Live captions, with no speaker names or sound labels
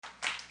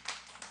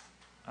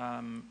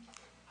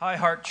Hi,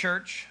 Heart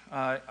Church.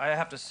 I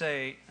have to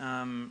say,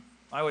 I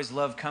always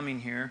love coming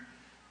here.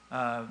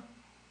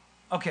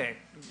 Okay,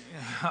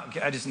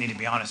 I just need to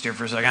be honest here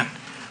for a second.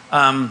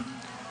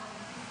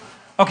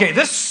 Okay,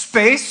 this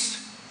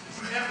space,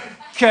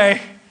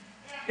 okay,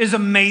 is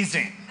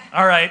amazing.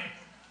 All right,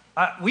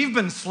 we've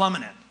been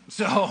slumming it.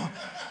 So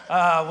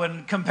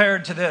when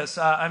compared to this,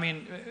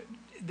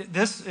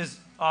 this is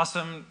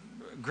awesome.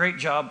 Great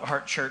job,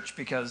 Heart Church,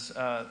 because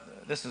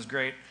this is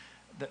great.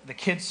 The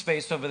kids'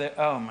 space over there,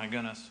 oh my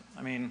goodness.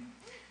 I mean,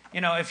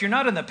 if you're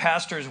not in the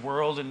pastor's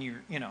world and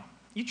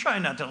you try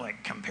not to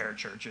compare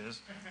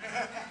churches.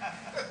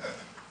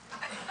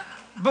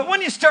 But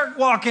when you start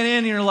walking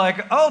in, you're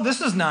like, oh,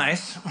 this is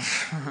nice.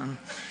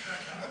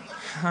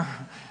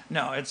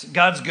 No, it's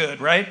God's good,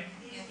 right?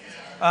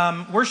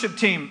 Worship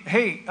team,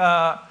 hey,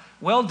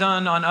 well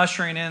done on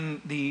ushering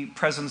in the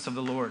presence of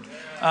the Lord.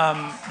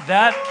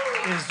 That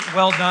is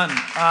well done.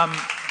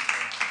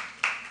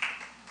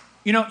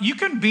 You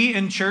can be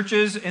in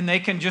churches and they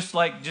can just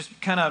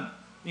kind of,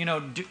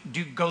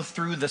 go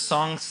through the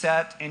song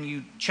set and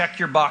you check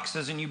your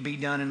boxes and you be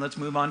done and let's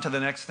move on to the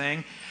next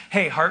thing.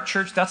 Hey, Heart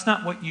Church, that's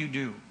not what you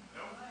do.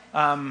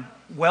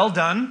 Well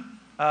done,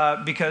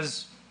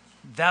 because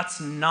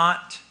that's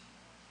not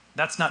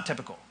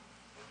typical,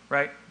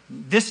 right?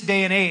 This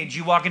day and age,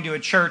 you walk into a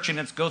church and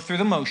it's go through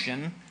the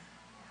motion,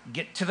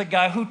 get to the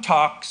guy who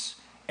talks,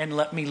 and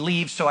let me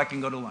leave so I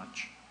can go to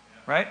lunch,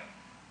 right?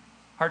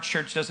 Heart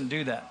Church doesn't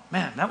do that.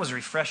 Man, that was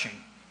refreshing.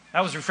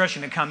 That was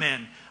refreshing to come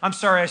in. I'm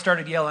sorry I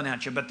started yelling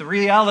at you, but the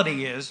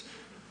reality is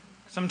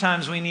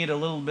sometimes we need a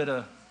little bit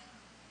of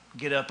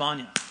get up on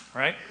you,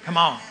 right? Come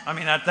on. I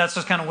mean, that's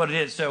just kind of what it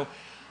is. So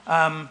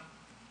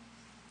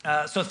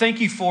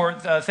thank you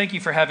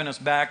for having us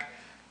back.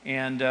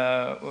 And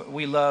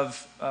we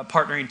love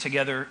partnering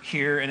together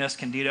here in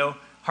Escondido.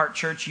 Heart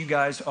Church, you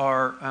guys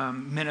are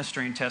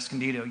ministering to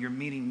Escondido. You're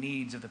meeting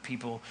needs of the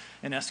people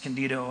in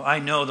Escondido. I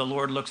know the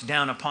Lord looks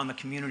down upon the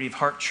community of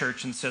Heart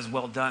Church and says,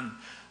 well done,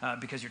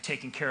 because you're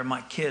taking care of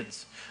my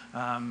kids.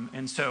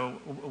 And so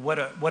what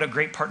a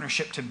great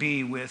partnership to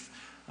be with.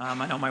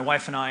 I know my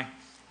wife and I,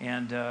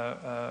 and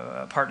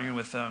partnering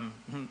with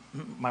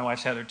my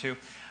wife's Heather too,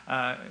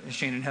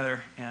 Shane and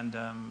Heather, and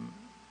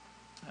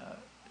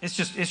it's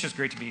just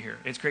great to be here.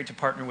 It's great to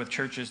partner with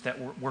churches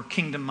that we're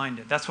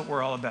kingdom-minded. That's what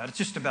we're all about. It's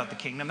just about the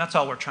kingdom. That's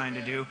all we're trying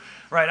to do,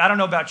 right? I don't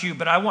know about you,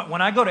 but when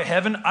I go to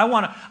heaven, I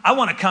want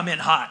to come in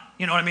hot.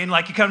 You know what I mean?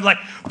 Like you come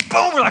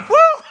boom, we're like, woo!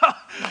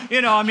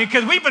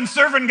 Because we've been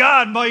serving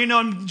God, but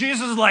and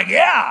Jesus is like,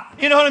 yeah.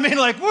 You know what I mean?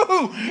 Like,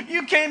 woo!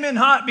 You came in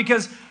hot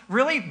because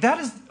really that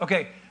is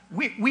okay.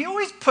 We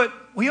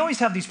always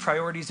have these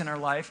priorities in our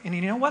life, and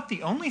you know what?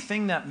 The only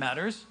thing that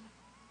matters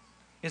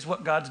is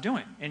what God's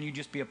doing, and you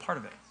just be a part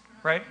of it.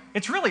 Right?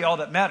 It's really all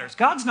that matters.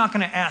 God's not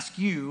going to ask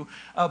you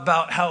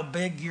about how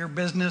big your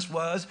business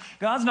was.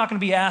 God's not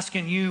going to be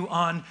asking you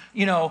on,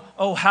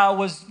 how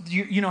was,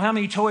 how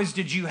many toys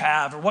did you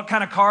have? Or what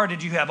kind of car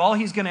did you have? All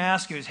he's going to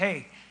ask you is,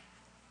 hey,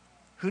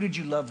 who did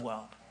you love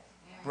well?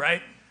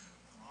 Right?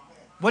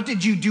 What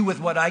did you do with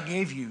what I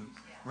gave you?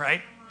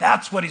 Right?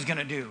 That's what he's going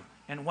to do.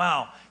 And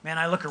wow, man,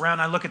 I look around,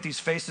 I look at these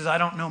faces, I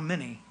don't know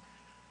many.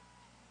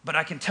 But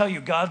I can tell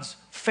you God's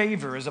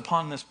favor is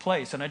upon this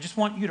place. And I just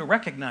want you to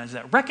recognize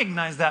that.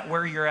 Recognize that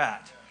where you're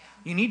at.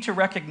 You need to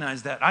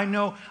recognize that. I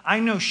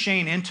know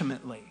Shane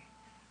intimately.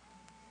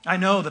 I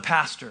know the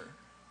pastor.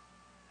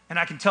 And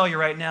I can tell you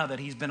right now that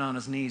he's been on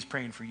his knees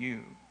praying for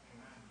you.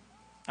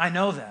 I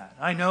know that.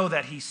 I know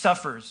that he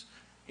suffers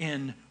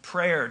in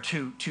prayer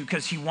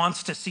because he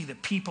wants to see the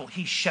people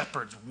he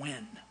shepherds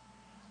win.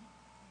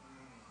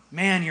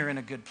 Man, you're in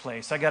a good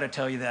place. I got to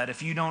tell you that.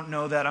 If you don't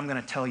know that, I'm going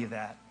to tell you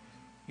that.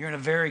 You're in a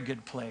very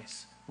good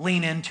place.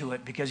 Lean into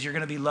it because you're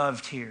going to be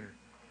loved here.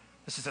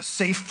 This is a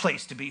safe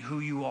place to be who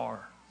you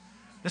are.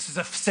 This is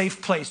a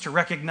safe place to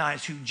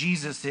recognize who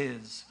Jesus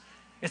is.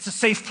 It's a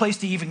safe place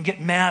to even get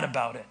mad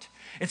about it.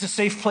 It's a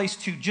safe place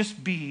to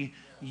just be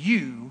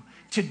you,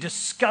 to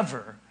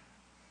discover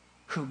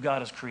who God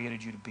has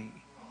created you to be.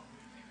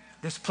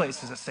 This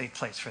place is a safe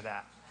place for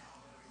that.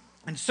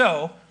 And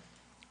so,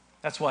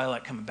 that's why I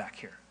like coming back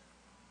here,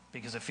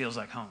 because it feels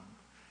like home.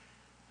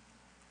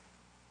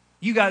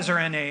 You guys are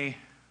in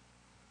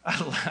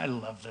I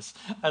love this.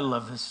 I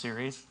love this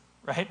series,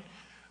 right?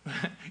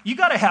 You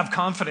got to have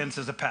confidence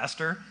as a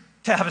pastor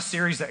to have a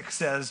series that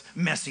says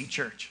messy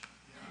church.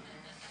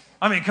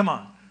 I mean, come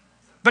on.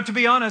 But to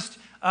be honest,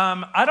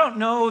 I don't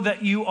know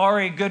that you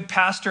are a good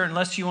pastor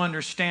unless you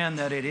understand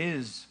that it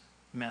is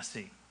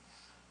messy,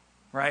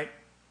 right?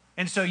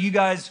 And so you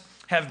guys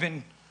have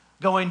been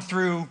going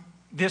through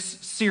this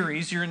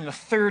series. You're in the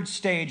third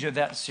stage of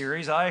that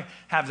series. I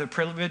have the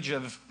privilege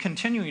of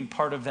continuing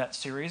part of that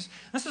series.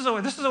 This is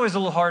always a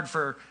little hard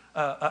for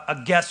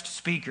a guest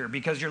speaker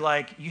because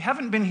you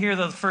haven't been here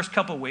the first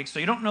couple of weeks, so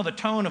you don't know the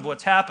tone of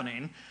what's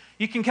happening.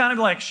 You can kind of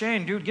be like,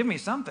 Shane, dude, give me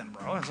something,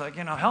 bro. It's like,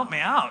 help me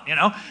out,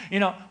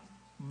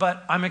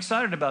 But I'm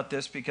excited about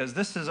this because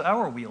this is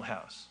our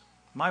wheelhouse.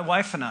 My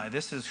wife and I,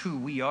 this is who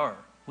we are.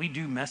 We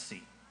do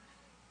messy.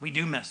 We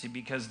do messy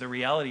because the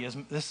reality is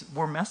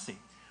we're messy.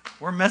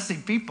 We're messy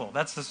people.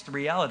 That's just the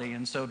reality.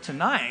 And so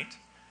tonight,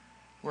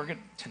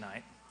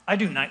 I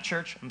do night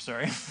church. I'm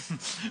sorry.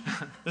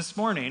 This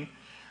morning,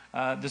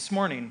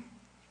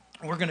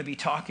 we're going to be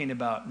talking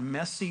about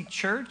messy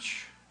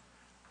church,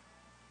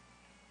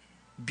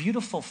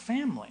 beautiful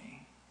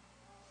family.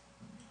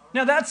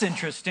 Now that's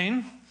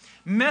interesting.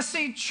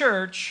 Messy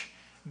church,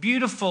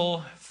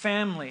 beautiful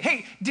family.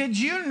 Hey, did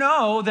you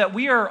know that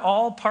we are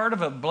all part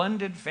of a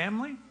blended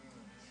family?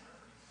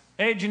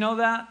 Hey, did you know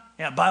that?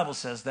 Yeah, Bible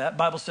says that.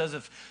 Bible says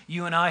if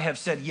you and I have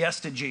said yes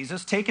to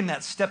Jesus, taken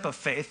that step of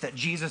faith that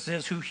Jesus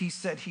is who he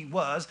said he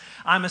was,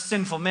 I'm a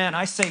sinful man,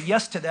 I say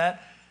yes to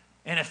that.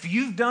 And if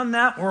you've done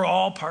that, we're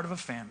all part of a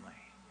family.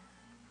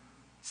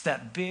 It's the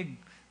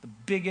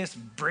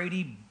biggest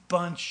Brady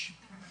Bunch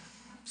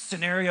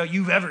scenario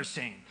you've ever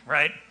seen,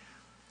 right?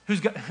 Who's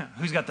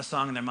got the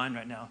song in their mind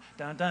right now?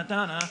 Dun, dun,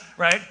 dun, dun,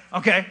 right?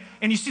 Okay.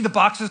 And you see the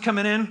boxes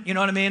coming in, you know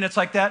what I mean? It's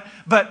like that.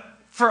 But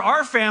for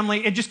our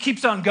family, it just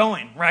keeps on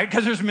going, right?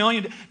 Because there's a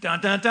million, dun,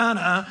 dun, dun,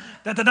 dun,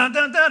 dun, dun, dun,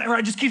 dun, dun,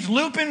 right? It just keeps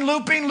looping.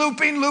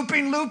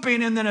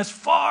 And then as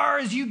far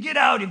as you get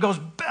out, it goes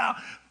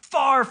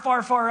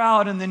far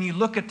out. And then you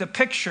look at the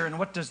picture, and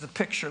what does the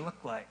picture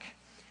look like?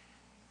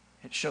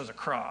 It shows a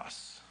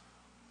cross.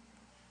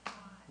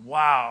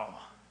 Wow.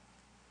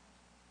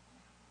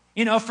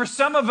 You know, for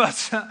some of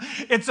us,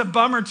 it's a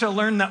bummer to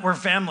learn that we're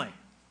family.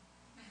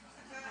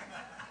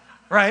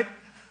 Right?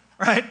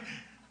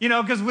 You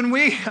know, because when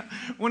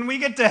we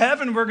get to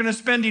heaven, we're going to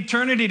spend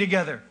eternity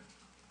together.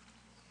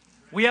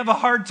 We have a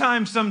hard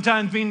time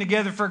sometimes being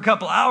together for a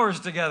couple hours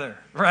together,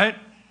 right?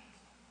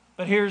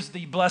 But here's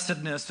the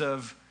blessedness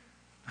of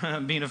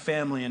being a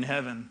family in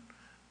heaven.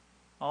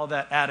 All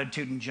that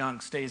attitude and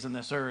junk stays on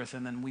this earth,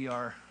 and then we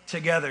are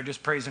together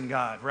just praising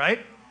God, right?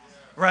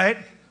 Right?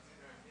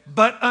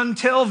 But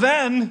until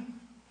then,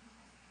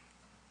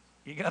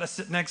 you got to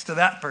sit next to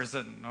that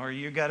person, or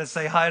you got to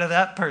say hi to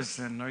that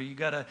person, or you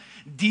got to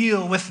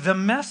deal with the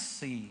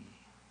messy.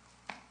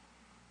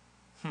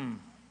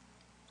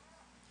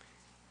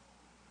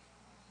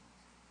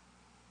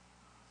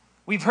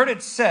 We've heard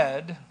it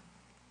said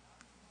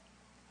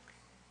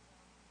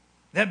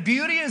that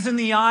beauty is in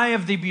the eye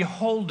of the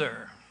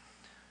beholder.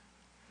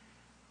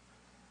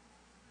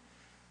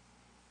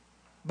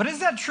 But is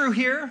that true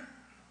here?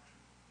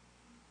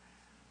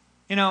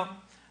 You know,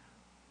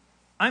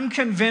 I'm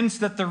convinced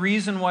that the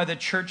reason why the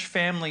church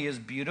family is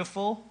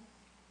beautiful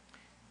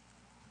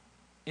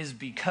is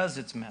because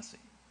it's messy.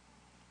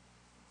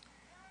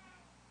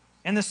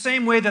 In the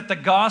same way that the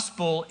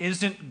gospel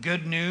isn't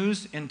good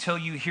news until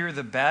you hear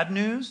the bad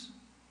news,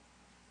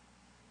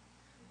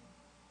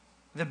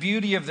 the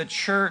beauty of the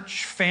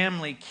church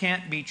family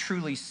can't be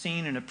truly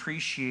seen and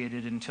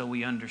appreciated until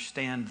we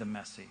understand the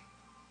messy.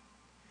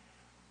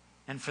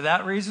 And for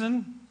that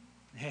reason,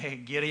 hey,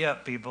 giddy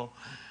up, people.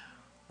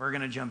 We're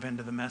going to jump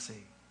into the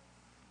messy.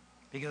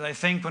 Because I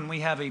think when we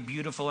have a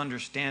beautiful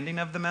understanding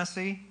of the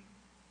messy,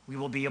 we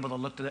will be able to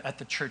look at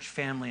the church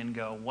family and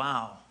go,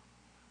 wow,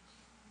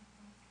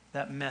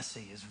 that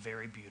messy is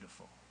very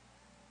beautiful.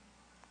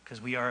 Because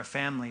we are a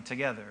family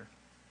together.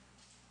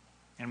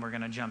 And we're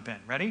going to jump in.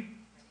 Ready?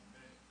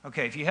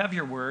 Okay, if you have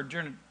your word,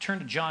 turn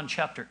to John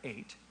chapter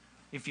 8.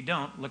 If you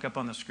don't, look up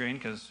on the screen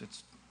because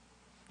it's,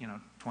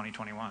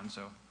 2021,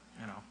 so,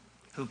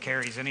 who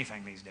carries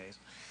anything these days?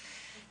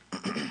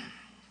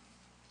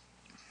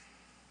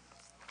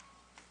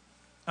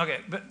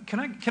 Okay, but can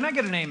I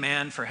get an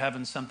amen for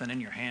having something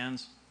in your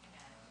hands?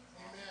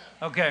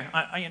 Okay,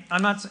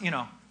 I'm not,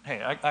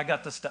 hey, I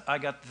got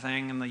the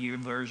thing in the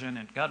YouVersion,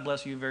 and God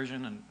bless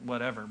YouVersion and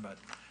whatever, but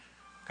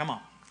come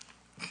on.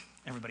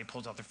 Everybody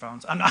pulls out their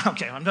phones. I'm not,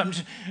 okay, I'm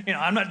just,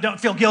 don't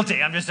feel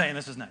guilty. I'm just saying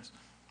this is nice.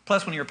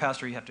 Plus, when you're a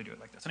pastor, you have to do it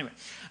like this. Anyway.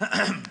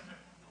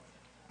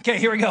 Okay,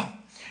 here we go.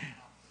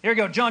 Here we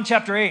go, John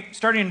chapter 8,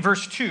 starting in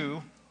verse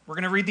 2. We're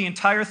going to read the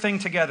entire thing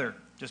together.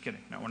 Just kidding.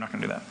 No, we're not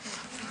going to do that.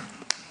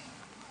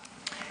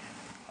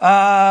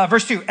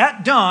 Verse 2,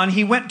 at dawn,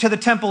 he went to the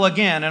temple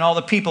again, and all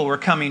the people were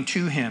coming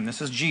to him.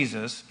 This is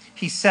Jesus.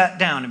 He sat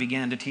down and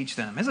began to teach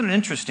them. Isn't it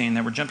interesting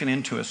that we're jumping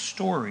into a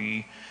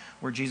story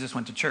where Jesus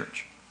went to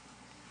church?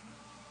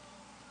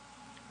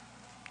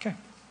 Okay.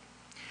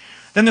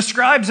 Then the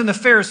scribes and the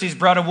Pharisees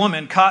brought a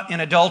woman caught in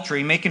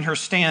adultery, making her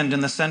stand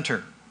in the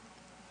center.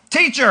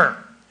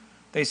 Teacher,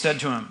 they said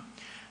to him,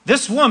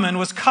 this woman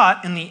was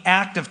caught in the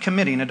act of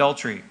committing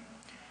adultery.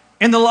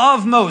 In the law,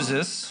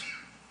 Moses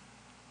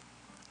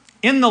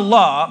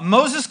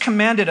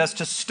commanded us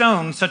to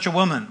stone such a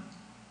woman.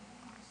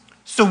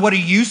 So what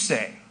do you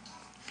say?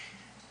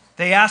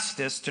 They asked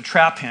this to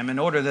trap him in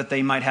order that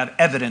they might have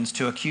evidence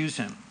to accuse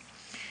him.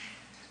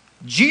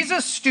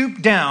 Jesus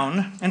stooped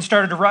down and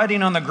started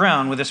writing on the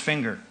ground with his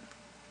finger.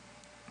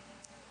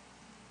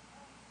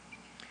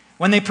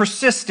 When they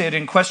persisted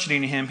in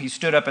questioning him, he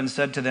stood up and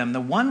said to them, the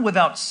one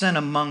without sin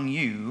among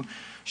you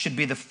should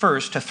be the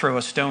first to throw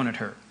a stone at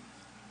her.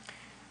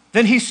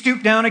 Then he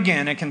stooped down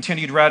again and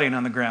continued writing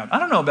on the ground. I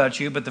don't know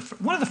about you, but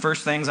one of the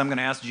first things I'm going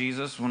to ask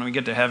Jesus when we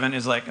get to heaven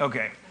is like,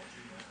 okay,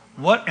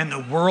 What in the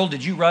world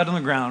did you write on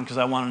the ground? Because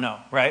I want to know,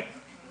 right?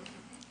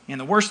 And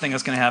the worst thing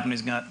that's going to happen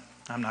is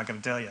I'm not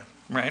going to tell you,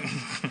 right?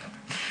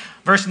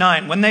 Verse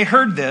 9, when they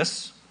heard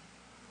this,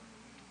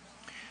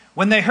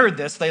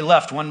 they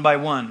left one by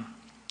one,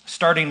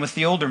 starting with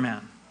the older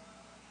man.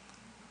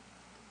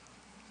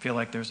 I feel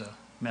like there's a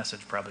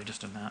message probably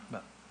just in that,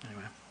 but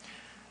anyway.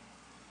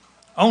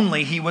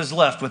 Only he was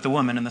left with the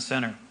woman in the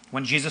center.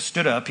 When Jesus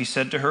stood up, he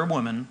said to her,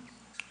 "Woman,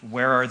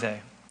 where are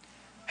they?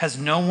 Has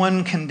no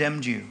one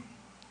condemned you?"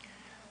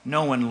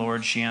 "No one,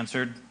 Lord," she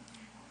answered.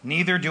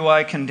 "Neither do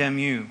I condemn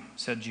you,"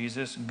 said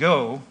Jesus.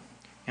 "Go,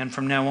 and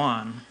from now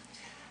on,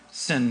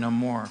 sin no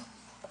more."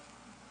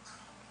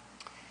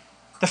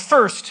 The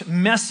first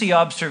messy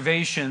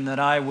observation that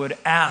I would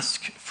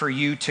ask for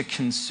you to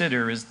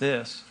consider is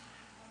this.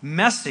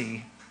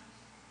 Messy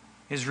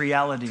is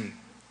reality.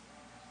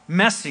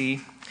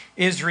 Messy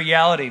is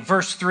reality.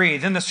 Verse 3,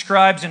 then the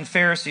scribes and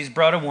Pharisees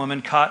brought a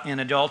woman caught in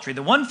adultery.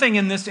 The one thing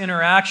in this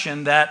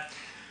interaction that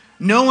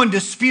no one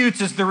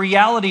disputes is the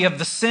reality of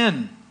the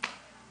sin.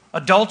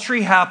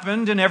 Adultery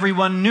happened and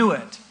everyone knew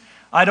it.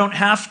 I don't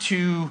have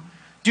to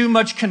do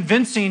much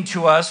convincing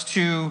to us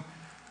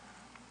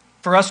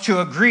for us to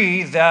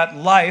agree that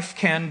life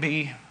can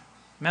be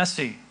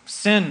messy.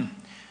 Sin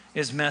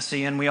is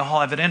messy, and we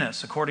all have it in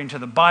us. According to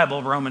the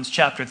Bible, Romans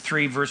chapter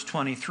 3, verse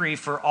 23,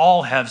 for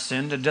all have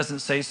sinned. It doesn't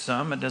say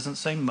some, it doesn't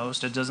say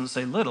most, it doesn't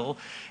say little.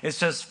 It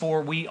says,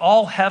 for we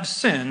all have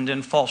sinned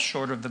and fall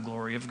short of the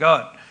glory of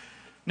God.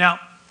 Now,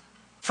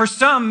 for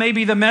some,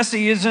 maybe the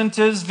messy isn't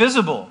as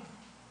visible.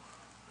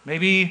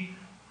 Maybe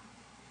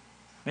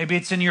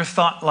it's in your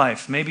thought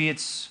life. Maybe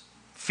it's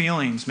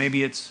feelings.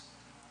 Maybe it's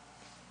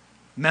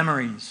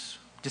memories,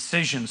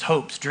 decisions,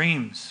 hopes,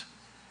 dreams,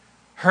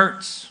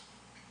 hurts,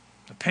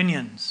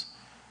 opinions,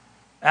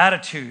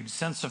 attitudes,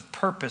 sense of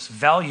purpose,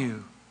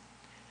 value.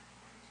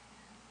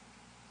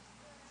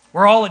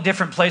 We're all at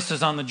different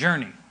places on the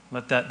journey,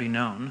 let that be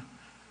known.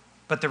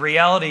 But the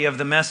reality of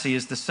the messy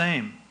is the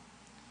same.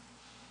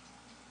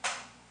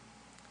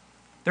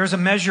 There's a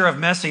measure of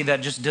messy that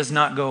just does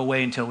not go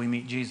away until we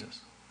meet Jesus.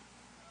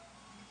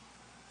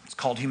 It's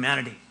called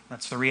humanity.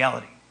 That's the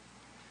reality.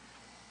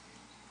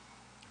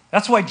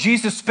 That's why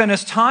Jesus spent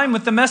his time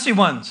with the messy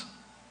ones.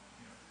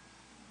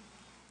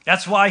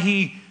 That's why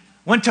he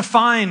went to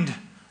find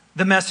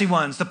the messy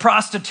ones, the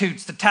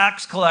prostitutes, the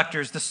tax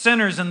collectors, the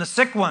sinners, and the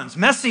sick ones.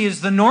 Messy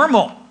is the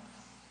normal.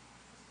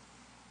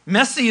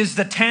 Messy is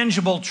the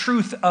tangible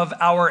truth of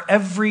our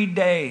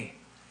everyday.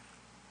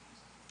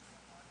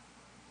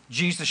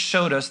 Jesus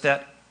showed us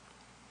that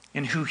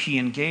in who he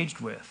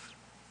engaged with.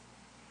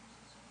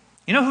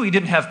 You know who he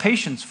didn't have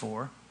patience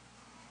for?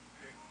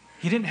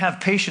 He didn't have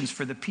patience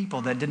for the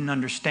people that didn't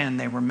understand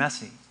they were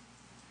messy.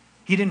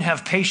 He didn't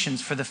have patience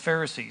for the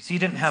Pharisees. He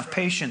didn't have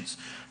patience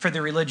for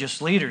the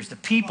religious leaders, the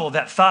people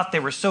that thought they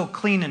were so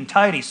clean and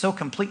tidy, so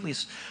completely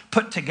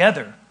put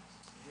together,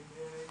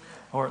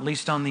 or at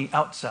least on the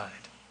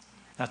outside.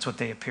 That's what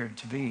they appeared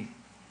to be.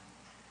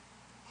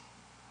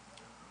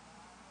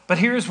 But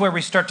here's where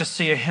we start to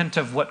see a hint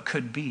of what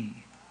could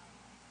be.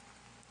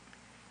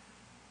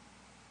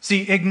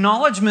 See,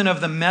 acknowledgement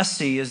of the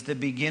messy is the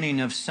beginning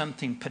of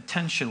something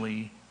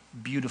potentially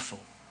beautiful.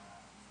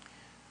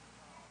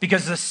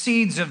 Because the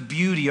seeds of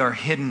beauty are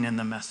hidden in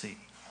the messy.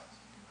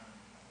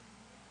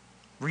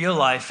 Real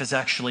life is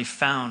actually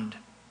found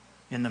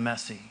in the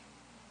messy.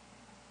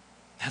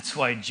 That's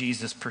why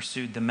Jesus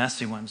pursued the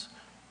messy ones.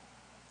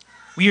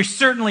 We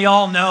certainly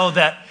all know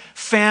that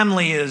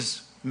family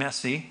is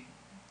messy.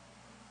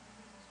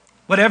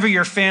 Whatever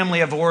your family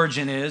of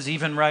origin is,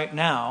 even right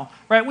now,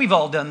 right? We've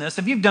all done this.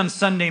 If you've done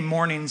Sunday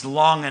mornings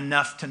long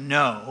enough to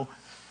know,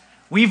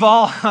 we've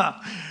all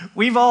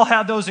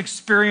had those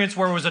experiences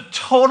where it was a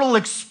total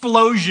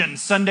explosion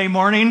Sunday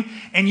morning,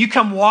 and you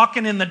come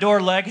walking in the door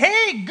like,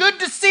 "Hey, good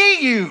to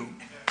see you,"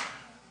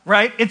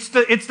 right? It's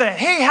the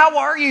 "Hey, how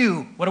are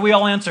you?" What do we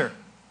all answer?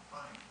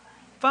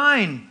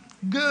 Fine,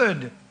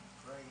 good,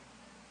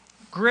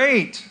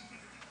 great,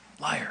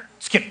 liar.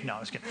 Just kidding. No, I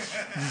was kidding.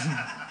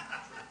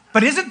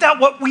 But isn't that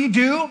what we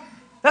do?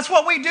 That's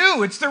what we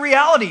do. It's the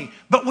reality.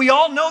 But we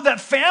all know that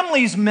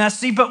family's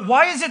messy, but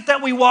why is it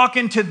that we walk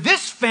into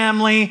this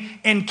family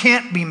and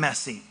can't be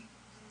messy?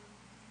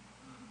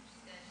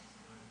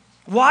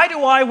 Why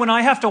do I, when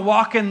I have to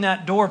walk in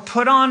that door,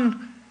 put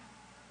on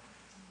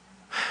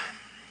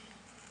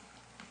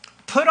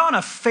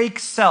a fake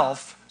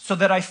self so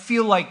that I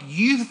feel like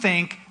you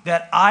think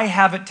that I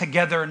have it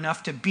together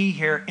enough to be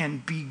here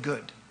and be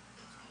good?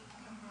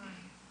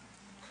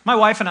 My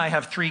wife and I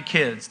have 3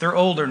 kids. They're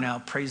older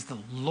now, praise the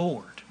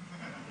Lord.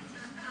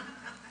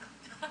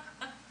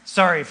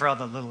 Sorry for all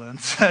the little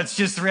ones. It's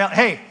just the reality.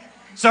 Hey,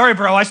 sorry,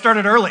 bro, I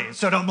started early,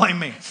 so don't blame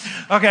me.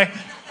 Okay.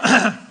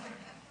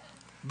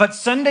 But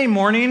Sunday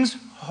mornings,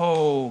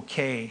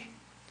 okay,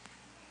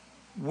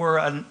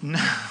 I'm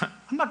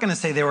not going to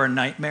say they were a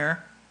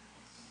nightmare,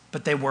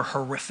 but they were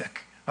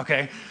horrific,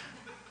 okay?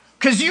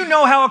 Because you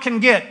know how it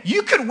can get.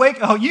 You could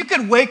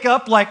wake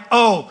up like,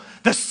 oh,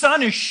 the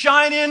sun is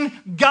shining,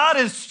 God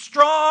is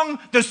strong,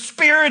 the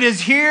Spirit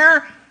is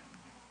here,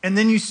 and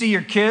then you see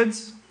your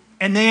kids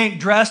and they ain't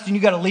dressed and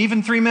you got to leave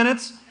in 3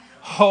 minutes.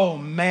 Oh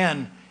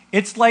man,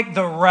 it's like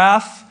the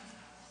wrath.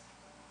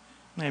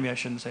 Maybe I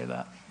shouldn't say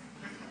that.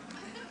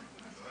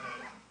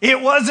 It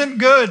wasn't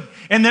good.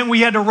 And then we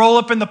had to roll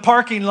up in the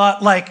parking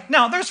lot like,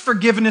 now there's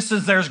forgiveness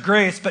as there's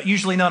grace, but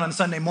usually not on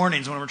Sunday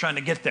mornings when we're trying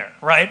to get there,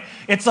 right?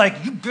 It's like,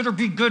 you better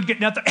be good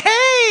getting out there.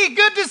 Hey,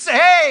 good to say,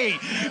 hey,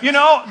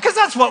 because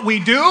that's what we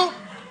do.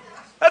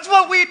 That's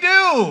what we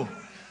do.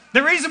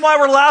 The reason why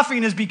we're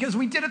laughing is because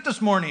we did it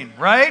this morning,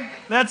 right?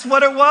 That's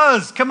what it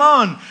was. Come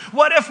on.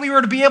 What if we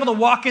were to be able to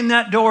walk in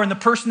that door and the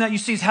person that you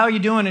see is, how you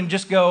doing? And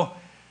just go,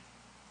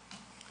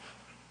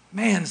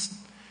 man, this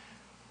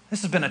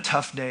has been a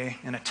tough day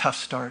and a tough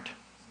start.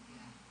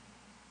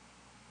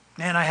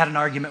 Man, I had an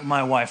argument with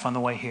my wife on the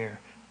way here.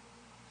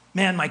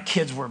 Man, my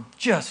kids were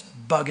just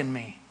bugging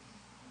me.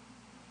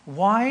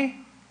 Why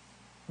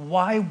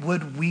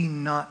would we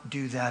not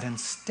do that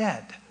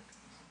instead?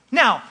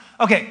 Now,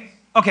 okay.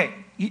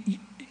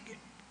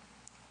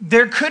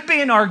 There could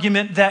be an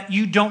argument that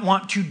you don't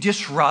want to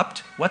disrupt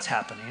what's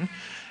happening.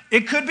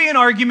 It could be an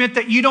argument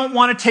that you don't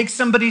want to take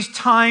somebody's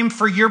time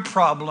for your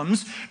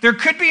problems. There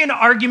could be an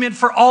argument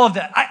for all of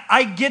that.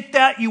 I get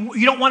that.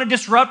 You don't want to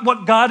disrupt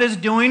what God is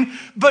doing,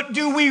 but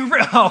do we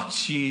really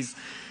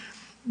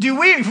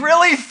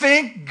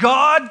think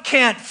God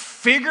can't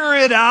figure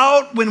it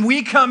out when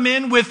we come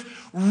in with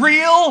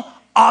real,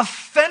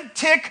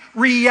 authentic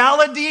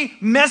reality,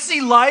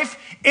 messy life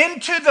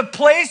into the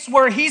place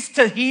where he's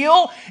to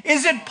heal?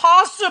 Is it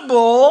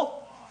possible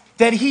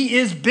that he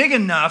is big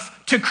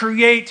enough to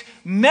create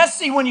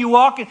messy when you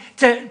walk in,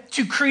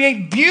 to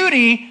create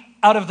beauty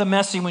out of the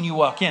messy when you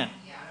walk in?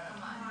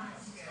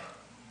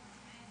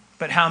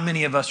 But how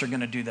many of us are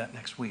going to do that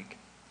next week?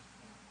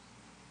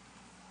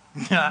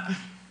 There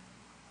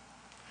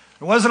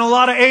wasn't a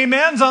lot of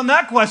amens on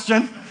that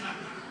question.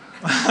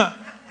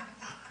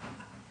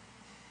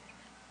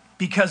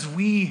 Because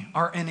we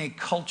are in a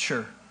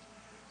culture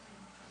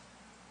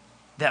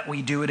that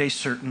we do it a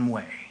certain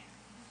way.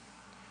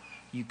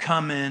 You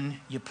come in,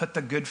 you put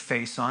the good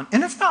face on,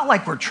 and it's not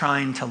like we're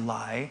trying to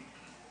lie.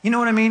 You know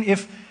what I mean?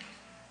 If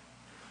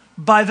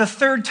by the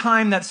third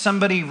time that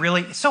somebody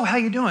really, so how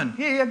you doing?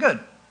 Yeah, good.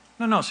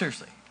 No,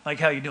 seriously. Like,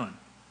 how you doing?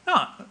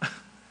 No,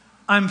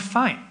 I'm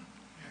fine.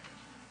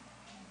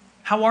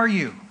 How are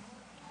you?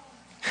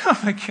 Oh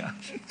my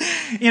gosh.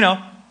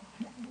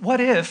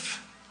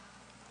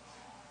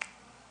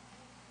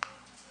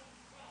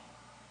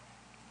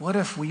 What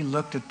if we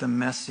looked at the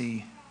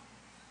messy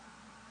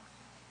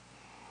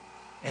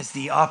as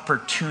the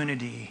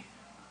opportunity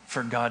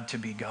for God to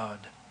be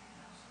God?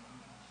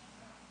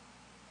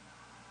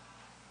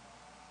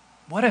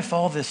 What if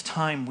all this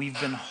time we've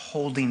been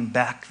holding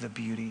back the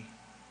beauty?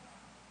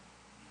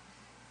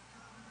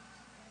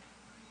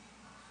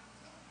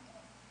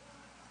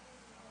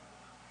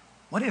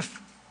 What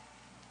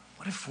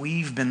if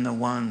we've been the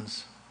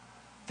ones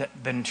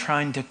that been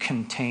trying to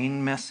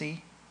contain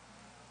messy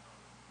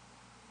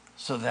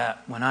so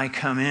that when I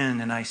come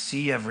in and I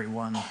see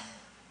everyone,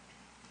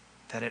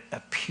 that it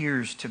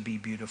appears to be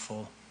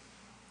beautiful,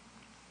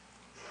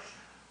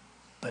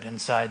 but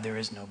inside there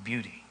is no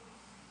beauty?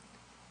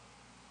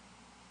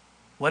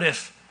 What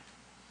if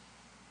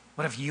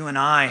you and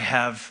I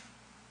have,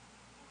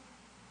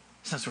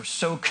 since we're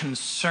so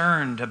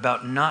concerned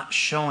about not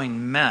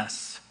showing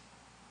mess,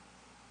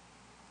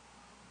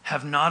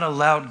 have not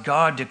allowed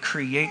God to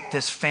create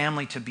this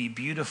family to be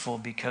beautiful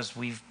because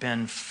we've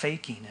been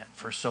faking it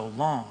for so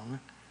long,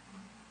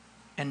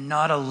 and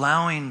not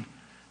allowing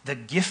the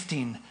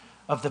gifting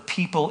of the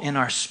people in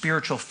our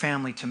spiritual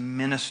family to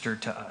minister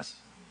to us?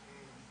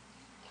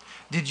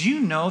 Did you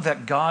know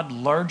that God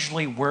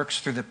largely works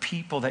through the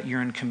people that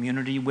you're in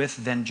community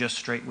with than just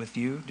straight with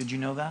you? Did you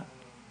know that?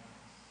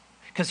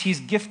 Because he's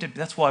gifted.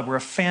 That's why we're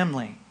a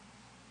family.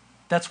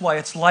 That's why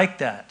it's like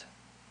that.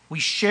 We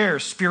share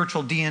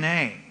spiritual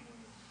DNA.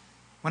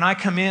 When I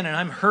come in and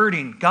I'm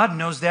hurting, God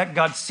knows that,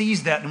 God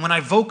sees that, and when I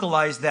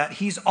vocalize that,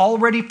 he's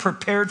already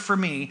prepared for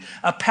me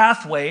a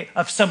pathway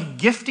of some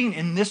gifting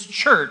in this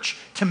church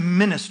to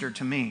minister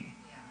to me.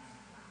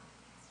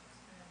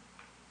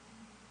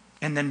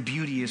 And then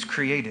beauty is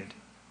created.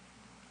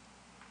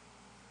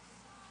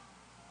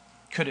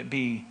 Could it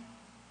be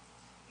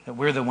that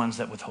we're the ones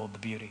that withhold the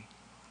beauty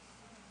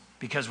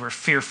because we're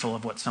fearful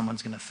of what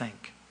someone's going to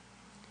think?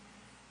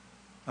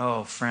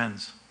 Oh,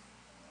 friends.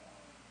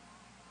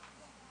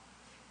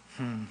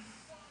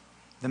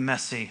 The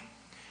messy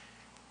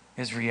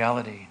is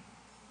reality.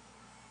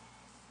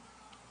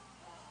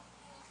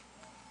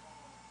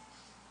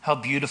 How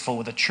beautiful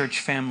would a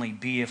church family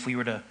be if we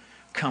were to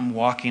come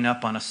walking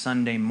up on a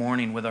Sunday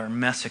morning with our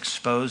mess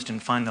exposed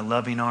and find the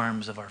loving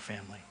arms of our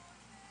family?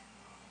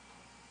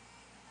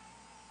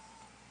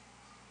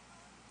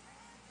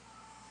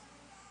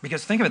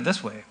 Because think of it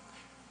this way.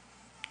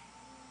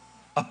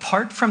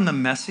 Apart from the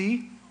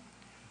messy,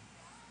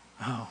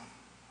 oh,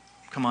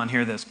 come on,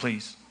 hear this,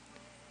 please.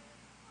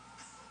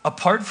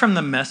 Apart from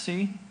the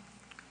messy,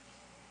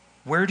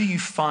 Where do you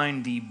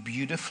find the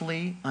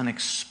beautifully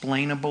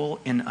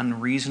unexplainable and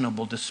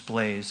unreasonable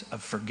displays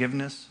of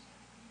forgiveness,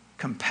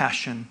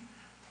 compassion,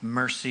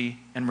 mercy,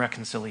 and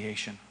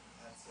reconciliation?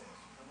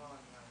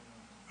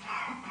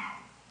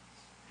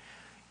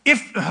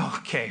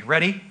 Okay,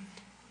 ready?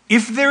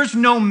 If there's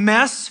no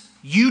mess,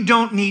 you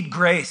don't need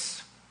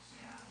grace.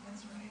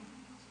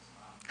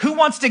 Who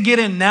wants to get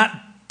in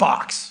that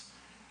box?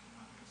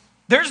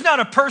 There's not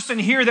a person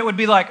here that would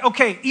be like,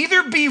 okay,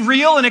 either be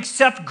real and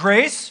accept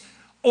grace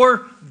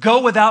or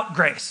go without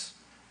grace.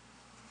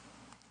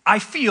 I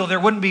feel there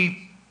wouldn't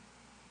be,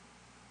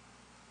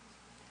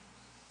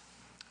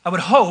 I would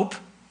hope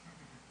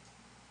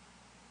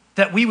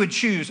that we would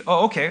choose,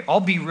 oh, okay, I'll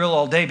be real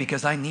all day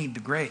because I need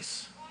the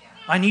grace.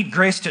 I need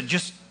grace to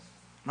just,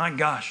 my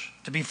gosh,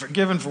 to be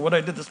forgiven for what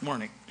I did this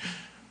morning.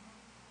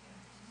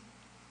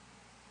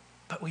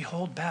 But we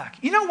hold back.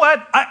 You know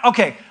what?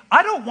 I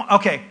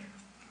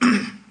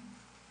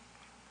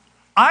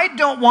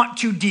don't want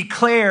to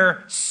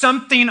declare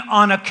something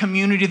on a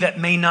community that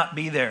may not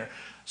be there.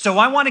 So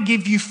I want to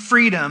give you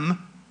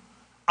freedom.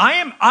 I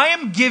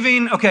am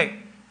giving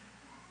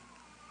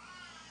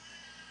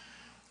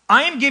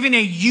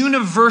a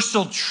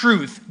universal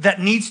truth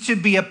that needs to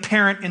be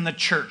apparent in the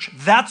church.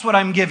 That's what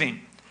I'm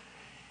giving.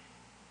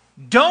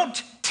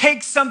 Don't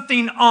take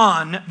something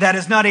on that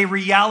is not a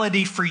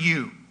reality for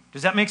you.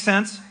 Does that make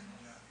sense?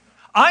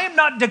 I am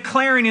not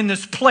declaring in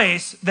this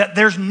place that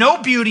there's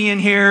no beauty in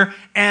here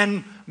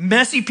and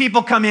messy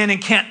people come in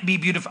and can't be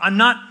beautiful. I'm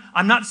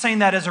not saying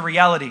that as a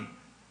reality.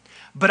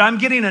 But I'm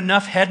getting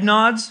enough head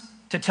nods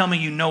to tell me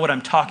you know what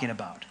I'm talking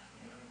about.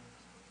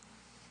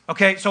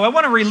 Okay, so I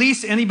want to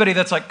release anybody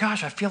that's like,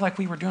 gosh, I feel like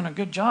we were doing a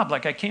good job.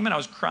 Like I came in, I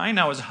was crying,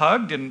 I was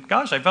hugged, and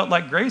gosh, I felt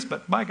like grace,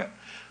 but my God.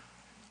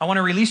 I want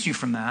to release you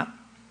from that.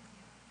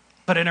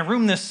 But in a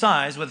room this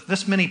size with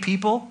this many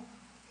people,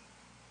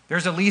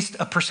 there's at least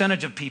a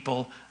percentage of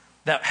people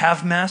that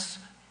have mess,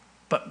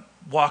 but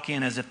walk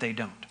in as if they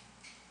don't.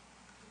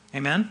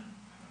 Amen?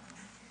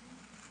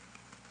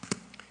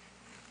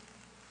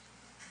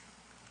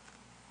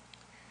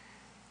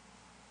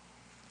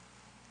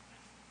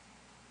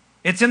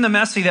 It's in the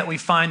messy that we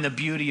find the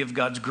beauty of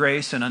God's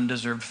grace and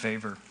undeserved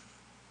favor.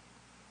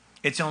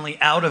 It's only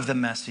out of the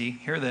messy,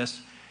 hear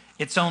this,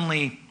 it's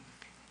only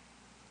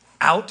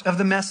out of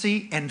the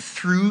messy and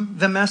through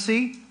the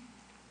messy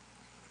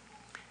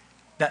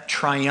that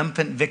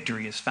triumphant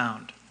victory is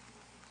found.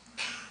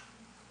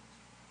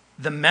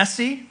 The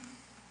messy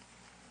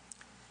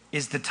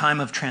is the time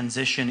of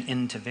transition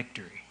into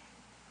victory.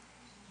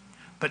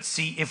 But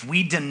see, if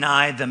we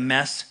deny the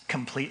mess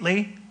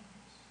completely,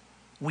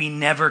 we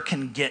never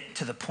can get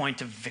to the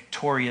point of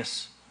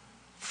victorious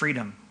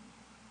freedom.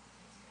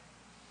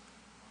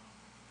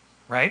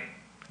 Right?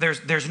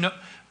 There's no,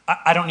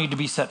 I don't need to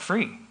be set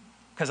free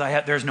because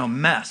there's no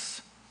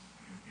mess.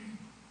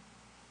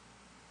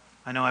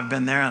 I know I've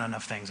been there on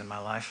enough things in my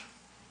life.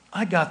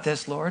 I got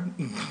this, Lord.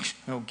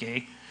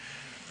 Okay.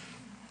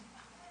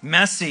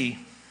 Messy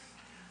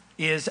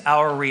is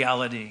our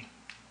reality.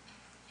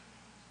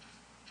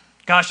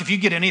 Gosh, if you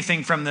get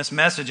anything from this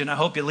message, and I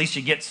hope at least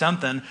you get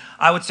something,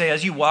 I would say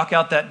as you walk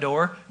out that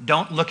door,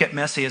 don't look at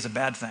messy as a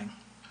bad thing.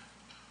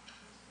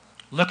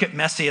 Look at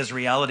messy as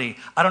reality.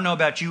 I don't know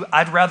about you,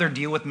 I'd rather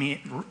deal with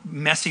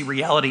messy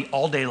reality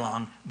all day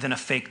long than a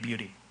fake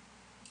beauty.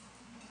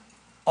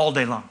 All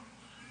day long.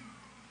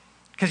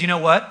 Because you know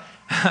what?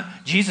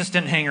 Jesus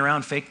didn't hang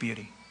around fake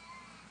beauty.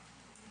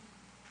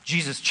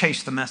 Jesus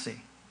chased the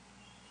messy.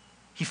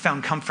 He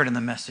found comfort in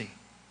the messy.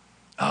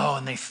 Oh,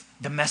 and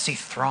the messy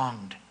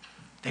thronged.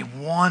 They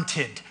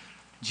wanted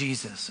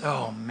Jesus.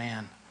 Oh,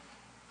 man.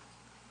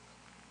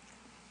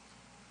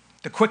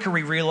 The quicker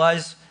we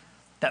realize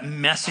that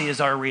messy is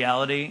our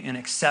reality and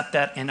accept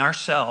that in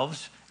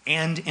ourselves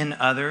and in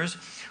others,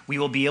 we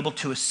will be able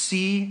to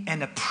see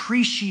and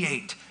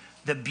appreciate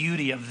the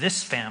beauty of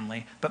this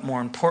family, but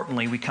more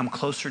importantly, we come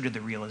closer to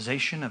the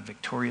realization of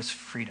victorious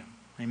freedom.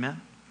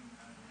 Amen?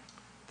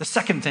 The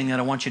second thing that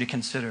I want you to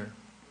consider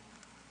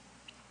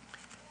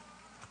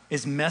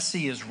is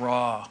messy is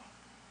raw.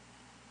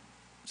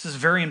 This is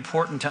very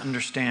important to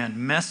understand.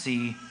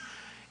 Messy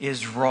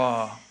is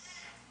raw.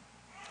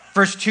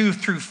 Verse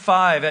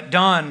 2-5, at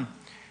dawn,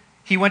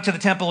 he went to the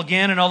temple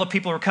again, and all the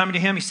people were coming to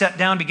him. He sat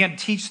down, began to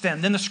teach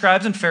them. Then the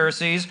scribes and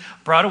Pharisees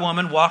brought a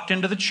woman, walked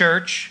into the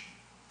church,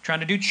 trying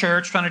to do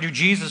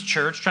Jesus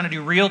church, trying to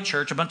do real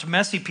church, a bunch of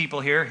messy people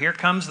here. Here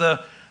comes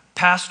the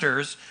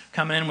pastors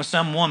coming in with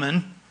some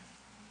woman,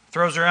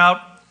 throws her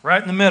out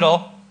right in the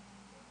middle.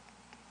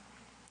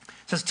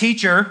 Says,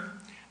 "Teacher,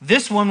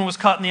 this woman was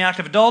caught in the act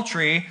of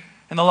adultery,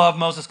 and the law of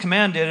Moses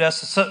commanded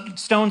us to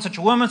stone such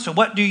a woman. So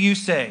what do you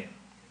say?"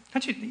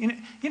 Don't you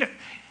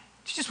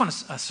just want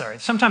to, sorry,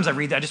 sometimes I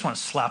read that, I just want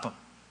to slap them.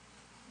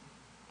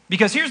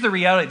 Because here's the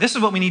reality. This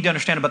is what we need to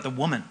understand about the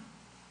woman.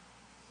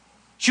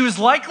 She was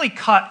likely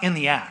caught in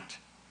the act,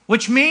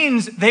 which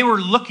means they were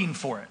looking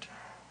for it.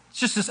 It's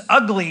just this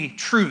ugly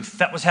truth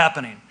that was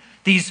happening.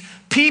 These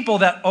people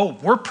that, oh,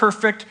 we're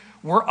perfect,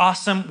 We're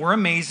awesome. We're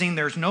amazing.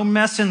 There's no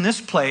mess in this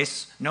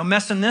place, no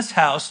mess in this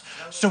house.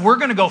 So we're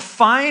going to go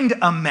find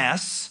a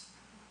mess.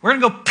 We're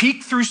going to go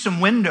peek through some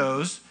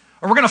windows,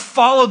 or we're going to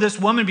follow this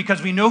woman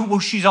because we know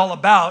who she's all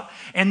about.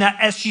 And that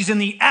as she's in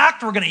the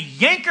act, we're going to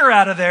yank her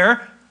out of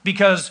there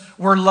because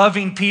we're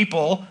loving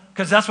people,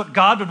 because that's what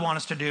God would want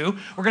us to do.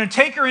 We're going to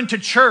take her into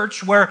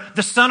church where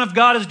the Son of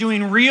God is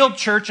doing real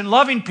church and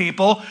loving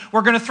people.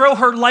 We're going to throw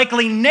her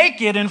likely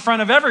naked in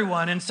front of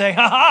everyone and say,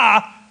 ha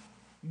ha,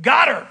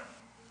 got her.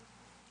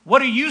 What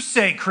do you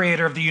say,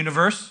 creator of the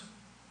universe?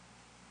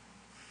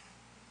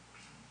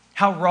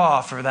 How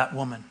raw for that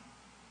woman.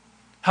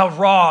 How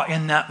raw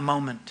in that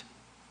moment.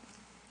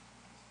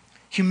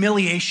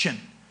 Humiliation,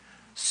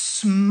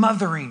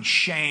 smothering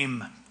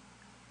shame,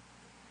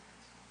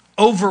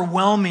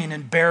 overwhelming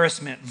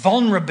embarrassment,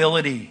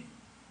 vulnerability.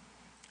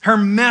 Her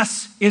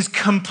mess is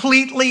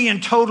completely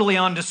and totally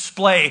on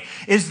display.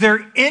 Is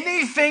there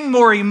anything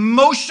more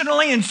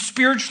emotionally and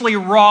spiritually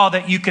raw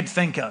that you could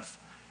think of?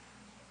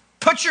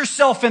 Put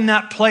yourself in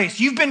that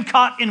place. You've been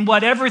caught in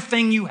whatever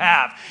thing you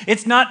have.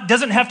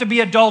 Doesn't have to be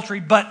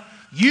adultery, but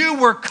you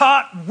were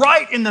caught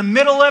right in the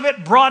middle of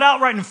it, brought out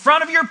right in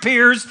front of your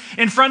peers,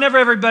 in front of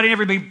everybody, and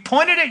everybody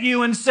pointed at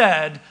you and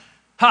said,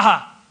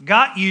 haha,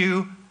 got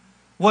you.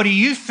 What do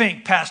you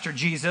think, Pastor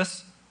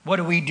Jesus? What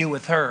do we do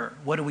with her?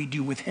 What do we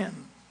do with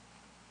him?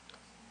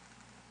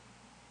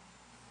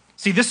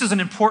 See, this is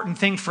an important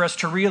thing for us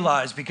to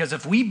realize, because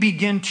if we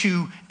begin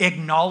to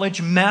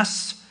acknowledge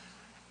mess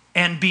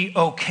and be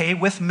okay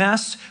with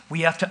mess, we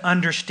have to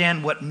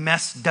understand what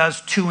mess does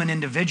to an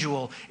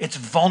individual. It's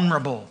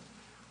vulnerable.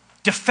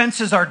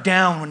 Defenses are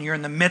down when you're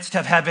in the midst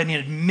of having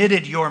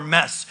admitted your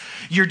mess.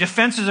 Your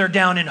defenses are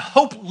down in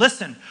hope.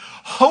 Listen,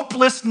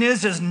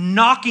 hopelessness is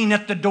knocking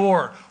at the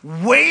door,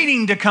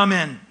 waiting to come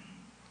in.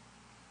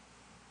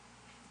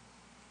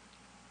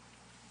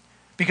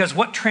 Because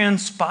what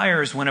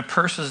transpires when a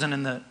person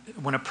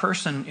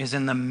is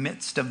in the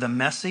midst of the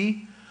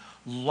messy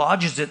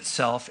lodges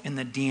itself in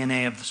the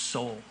DNA of the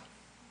soul.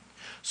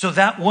 So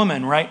that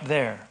woman right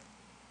there,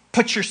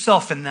 put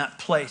yourself in that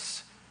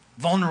place,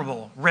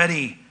 vulnerable,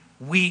 ready,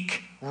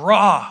 weak,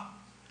 raw.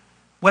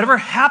 Whatever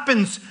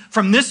happens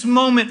from this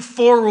moment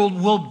forward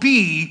will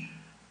be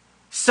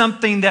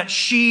something that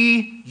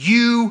she,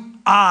 you,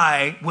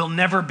 I will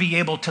never be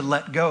able to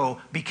let go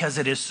because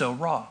it is so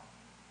raw.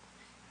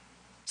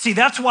 See,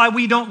 that's why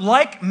we don't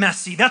like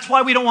messy. That's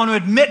why we don't want to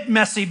admit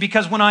messy,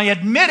 because when I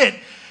admit it,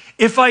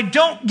 if I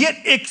don't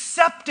get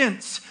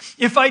acceptance,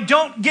 if I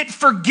don't get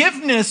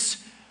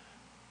forgiveness,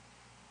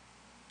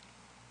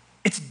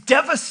 it's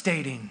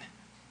devastating.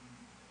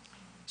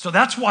 So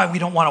that's why we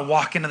don't want to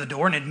walk into the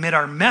door and admit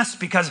our mess,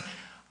 because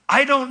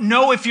I don't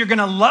know if you're going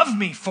to love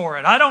me for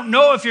it. I don't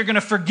know if you're going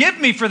to forgive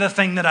me for the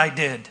thing that I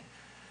did.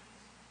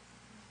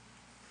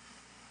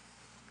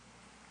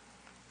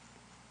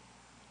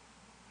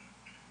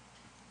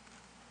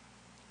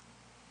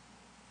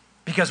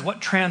 Because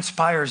what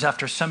transpires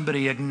after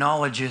somebody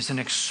acknowledges and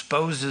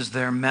exposes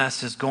their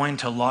mess is going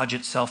to lodge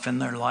itself in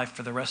their life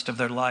for the rest of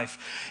their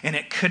life. And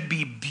it could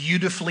be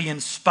beautifully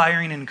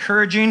inspiring,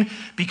 encouraging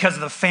because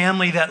of the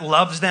family that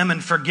loves them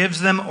and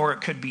forgives them, or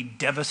it could be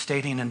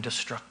devastating and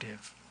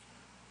destructive.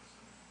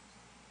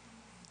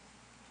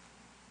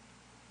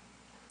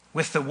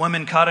 With the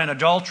woman caught in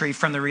adultery,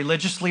 from the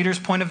religious leader's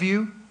point of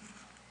view,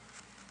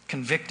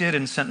 convicted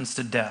and sentenced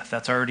to death.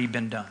 That's already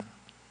been done.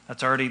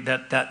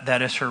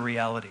 That is her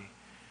reality.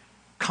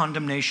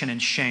 Condemnation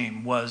and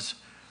shame was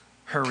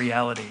her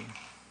reality.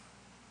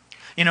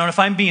 You know, if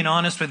I'm being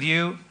honest with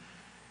you,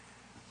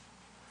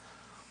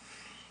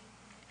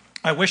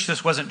 I wish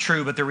this wasn't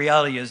true, but the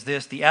reality is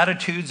this: the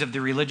attitudes of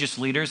the religious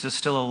leaders is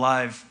still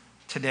alive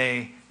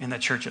today in the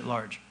church at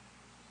large.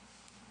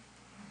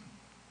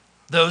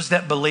 Those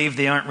that believe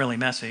they aren't really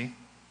messy.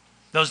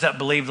 Those that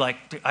believe, like,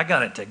 I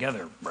got it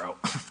together, bro.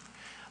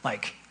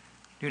 Like,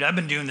 dude, I've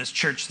been doing this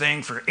church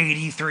thing for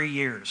 83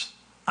 years.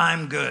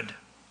 I'm good.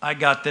 I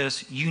got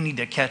this. You need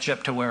to catch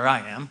up to where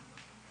I am.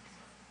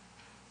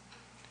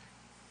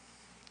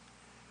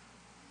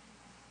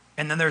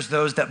 And then there's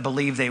those that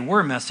believe they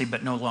were messy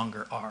but no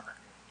longer are.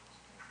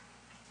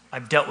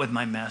 I've dealt with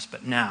my mess,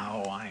 but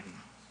now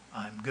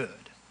I'm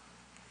good.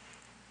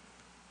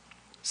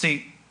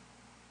 See,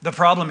 the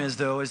problem is,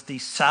 though, is the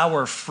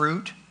sour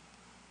fruit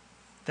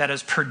that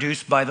is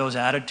produced by those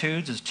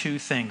attitudes is two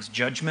things: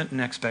 judgment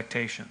and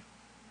expectation.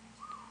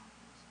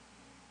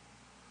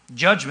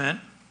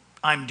 Judgment,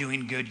 I'm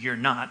doing good, you're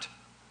not.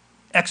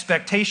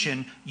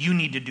 Expectation, you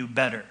need to do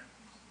better.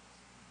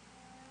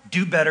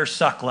 Do better,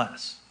 suck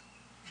less.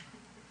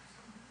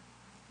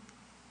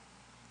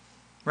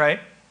 Right?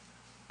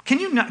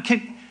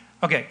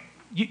 Okay,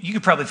 you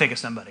could probably think of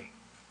somebody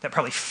that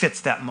probably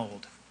fits that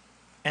mold.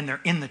 And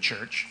they're in the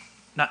church,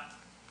 not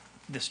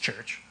this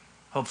church,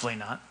 hopefully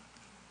not.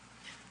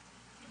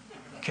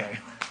 Okay,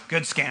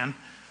 good scan.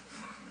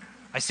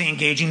 I see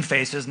engaging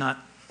faces, not,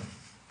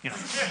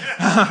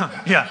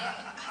 yeah.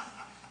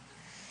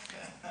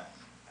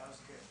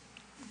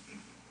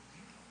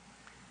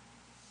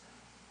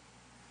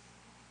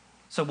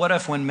 So what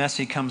if when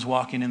Messi comes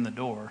walking in the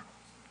door,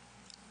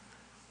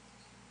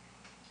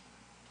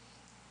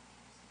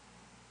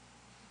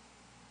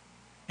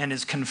 and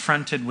is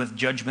confronted with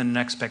judgment and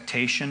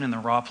expectation in the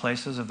raw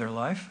places of their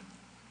life,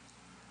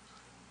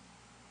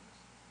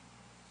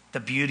 the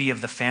beauty of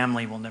the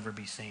family will never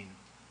be seen.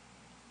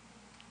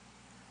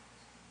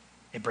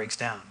 It breaks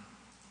down.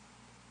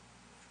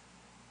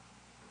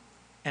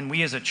 And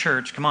we as a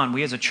church, come on,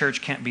 we as a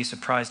church can't be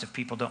surprised if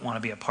people don't want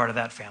to be a part of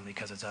that family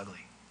because it's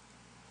ugly.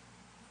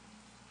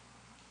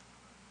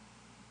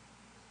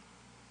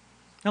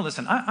 Now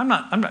listen, I'm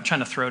not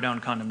trying to throw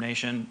down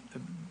condemnation,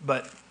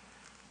 but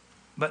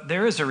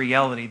there is a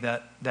reality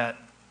that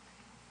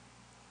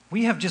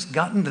we have just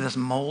gotten to this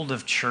mold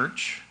of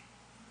church.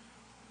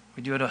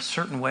 We do it a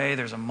certain way.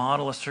 There's a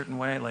model a certain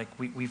way. Like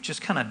we've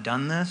just kind of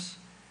done this.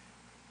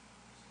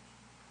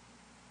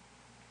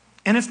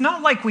 And it's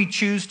not like we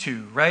choose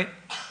to, right?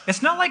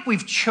 It's not like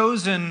we've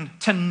chosen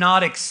to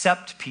not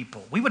accept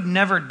people. We would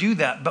never do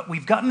that. But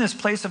we've gotten this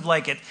place of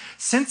like it,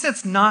 since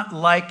it's not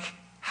like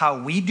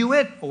how we do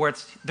it, or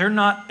they're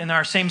not in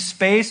our same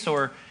space,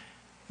 or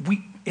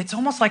it's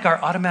almost like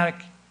our automatic,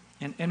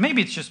 and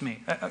maybe it's just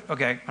me.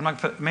 Okay,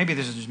 maybe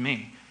this is just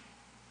me.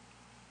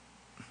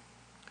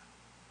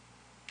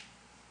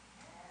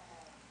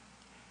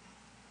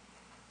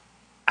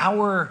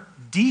 Our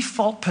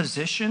default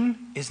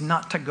position is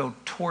not to go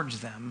towards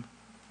them,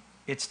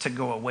 it's to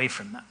go away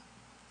from them.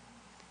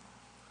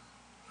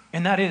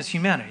 And that is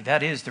humanity.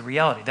 That is the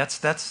reality.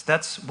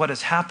 That's what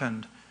has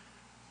happened.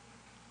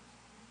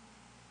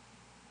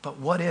 But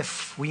what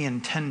if we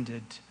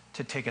intended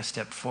to take a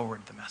step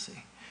forward, the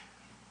messy?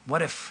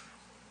 What if?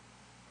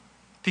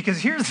 Because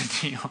here's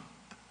the deal.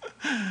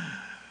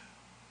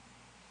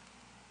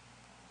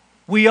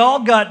 We all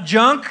got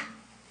junk.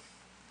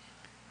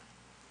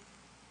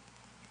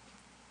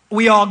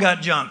 We all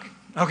got junk,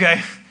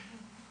 okay?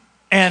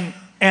 And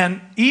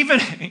even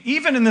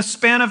in the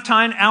span of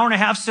time, hour and a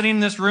half sitting in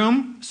this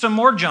room, some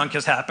more junk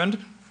has happened.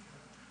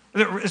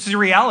 It's the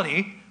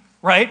reality,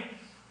 right?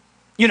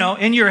 You know,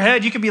 in your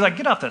head, you could be like,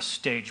 get off the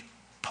stage,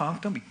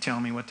 punk. Don't be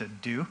telling me what to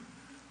do.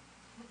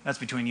 That's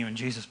between you and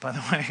Jesus, by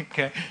the way,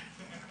 okay?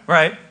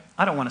 Right?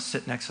 I don't want to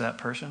sit next to that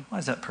person. Why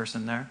is that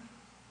person there?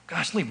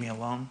 Gosh, leave me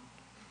alone,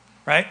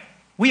 right?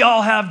 We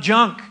all have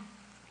junk,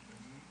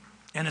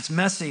 and it's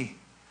messy.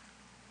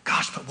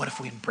 Gosh, but what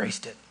if we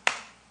embraced it?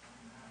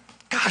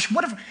 Gosh,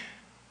 what if...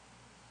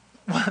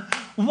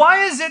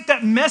 Why is it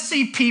that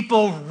messy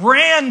people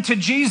ran to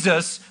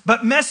Jesus,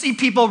 but messy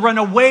people run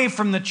away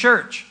from the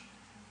church?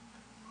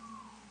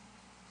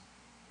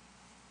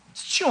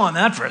 Let's chew on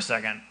that for a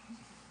second.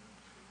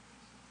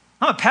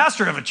 I'm a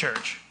pastor of a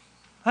church.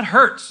 That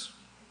hurts.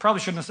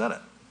 Probably shouldn't have said it.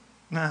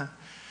 Nah.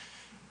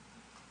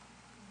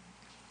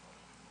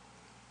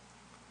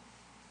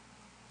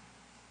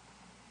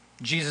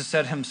 Jesus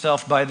said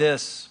himself, by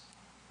this,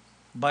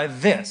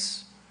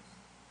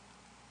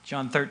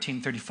 John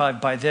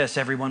 13:35, by this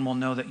everyone will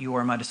know that you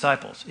are my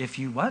disciples. If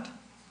you what?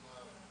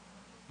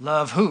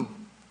 Love who?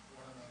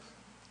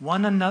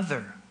 One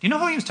another. Do you know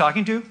who he was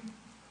talking to?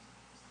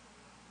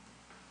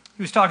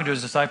 He was talking to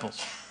his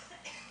disciples.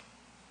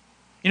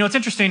 You know, it's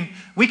interesting.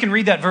 We can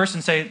read that verse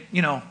and say,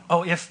 you know,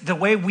 oh, if the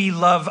way we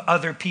love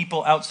other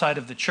people outside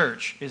of the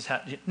church is...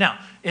 Now,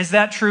 is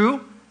that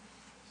true?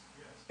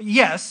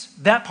 Yes,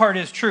 that part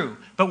is true.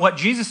 But what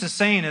Jesus is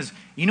saying is,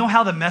 you know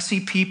how the messy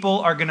people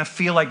are going to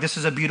feel like this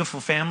is a beautiful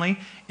family?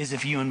 Is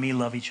if you and me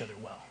love each other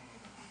well.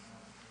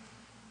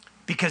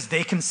 Because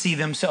they can see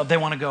themselves, they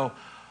want to go,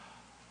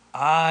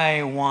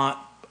 I want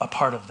a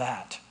part of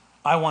that.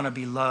 I want to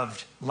be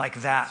loved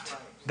like that.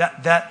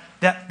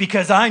 That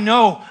because I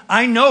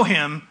know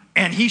him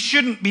and he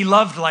shouldn't be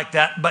loved like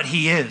that, but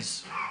he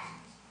is.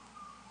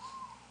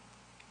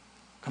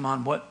 Come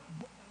on, what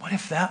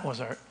if that was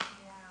our...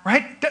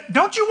 Right?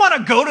 Don't you want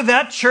to go to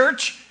that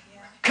church?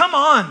 Yeah. Come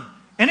on.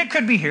 And it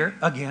could be here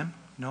again.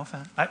 No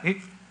offense.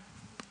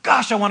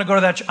 Gosh, I want to go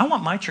to that church. I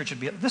want my church to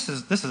be... This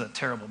is a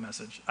terrible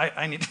message.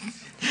 I need...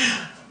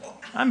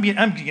 I'm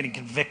getting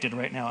convicted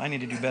right now. I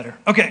need to do better.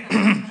 Okay.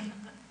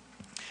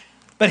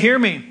 But hear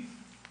me.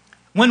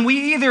 When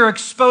we either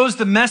expose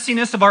the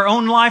messiness of our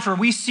own life or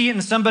we see it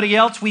in somebody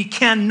else, we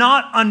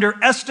cannot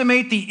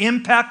underestimate the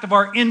impact of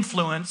our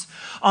influence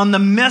on the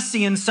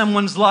messy in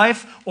someone's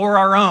life or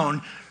our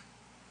own.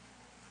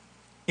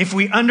 If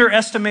we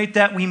underestimate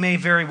that, we may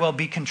very well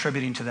be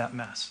contributing to that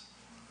mess.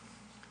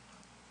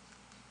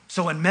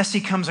 So when messy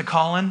comes a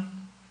calling,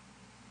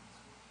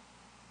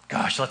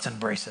 gosh, let's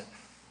embrace it.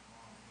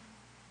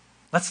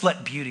 Let's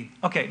let beauty.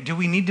 Okay, do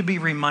we need to be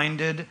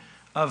reminded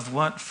of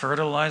what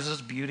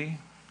fertilizes beauty?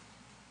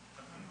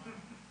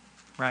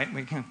 Right?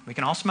 We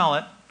can all smell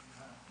it.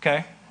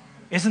 Okay?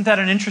 Isn't that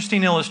an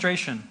interesting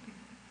illustration?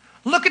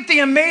 Look at the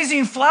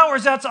amazing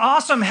flowers. That's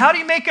awesome. How do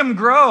you make them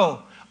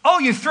grow? Oh,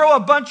 you throw a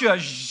bunch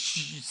of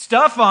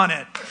stuff on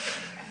it.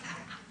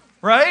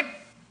 Right?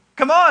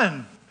 Come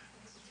on.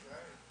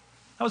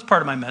 That was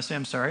part of my message.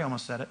 I'm sorry. I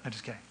almost said it. I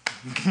just kidding.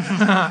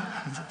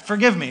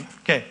 Forgive me.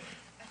 Okay.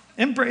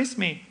 Embrace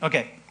me.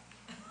 Okay.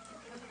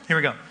 Here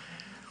we go.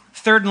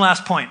 Third and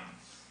last point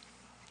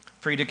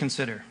for you to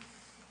consider.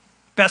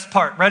 Best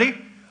part. Ready?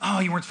 Oh,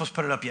 you weren't supposed to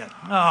put it up yet.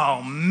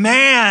 Oh,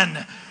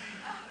 man.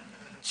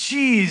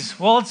 Jeez.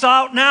 Well, it's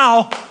out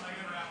now.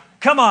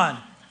 Come on.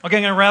 Okay,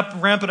 I'm going to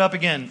ramp it up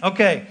again.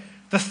 Okay.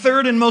 The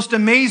third and most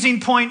amazing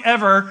point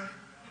ever.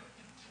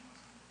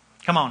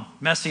 Come on.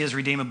 Messy is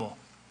redeemable.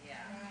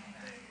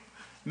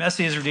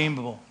 Messy is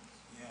redeemable.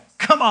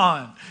 Come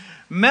on.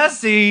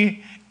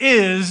 Messy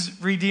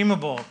is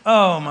redeemable.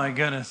 Oh, my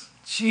goodness.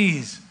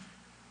 Jeez.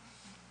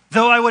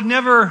 Though I would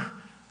never...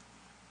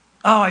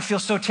 Oh, I feel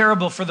so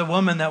terrible for the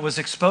woman that was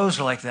exposed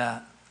like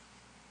that.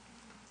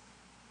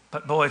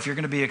 But boy, if you're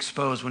going to be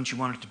exposed, wouldn't you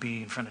want it to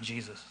be in front of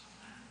Jesus?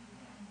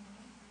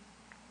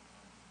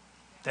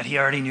 That he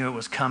already knew it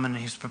was coming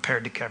and he's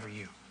prepared to cover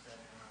you.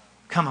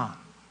 Come on.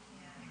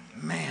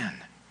 Man.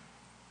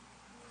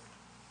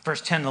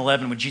 Verse 10 and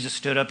 11, when Jesus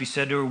stood up, he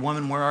said to her,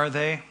 "Woman, where are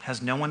they?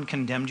 Has no one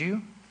condemned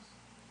you?"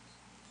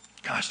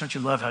 Gosh, don't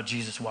you love how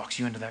Jesus walks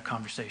you into that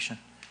conversation?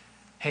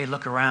 Hey,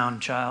 look around,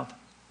 child.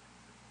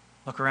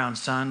 Look around,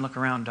 son. Look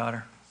around,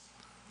 daughter.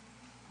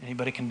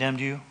 Anybody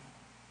condemned you?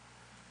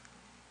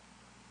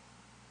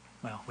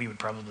 Well, we would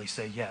probably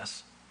say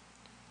yes.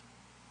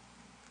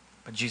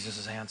 But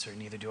Jesus' answer,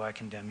 neither do I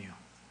condemn you.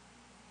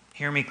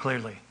 Hear me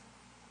clearly.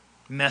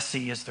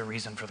 Messy is the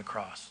reason for the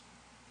cross.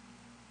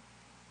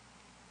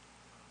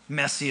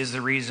 Messy is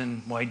the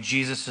reason why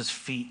Jesus'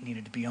 feet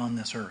needed to be on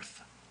this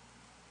earth.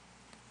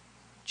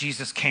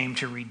 Jesus came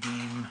to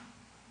redeem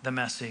the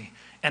messy.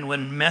 And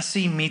when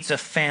messy meets a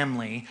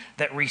family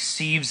that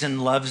receives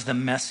and loves the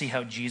messy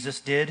how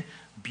Jesus did,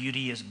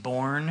 beauty is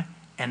born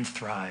and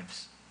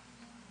thrives.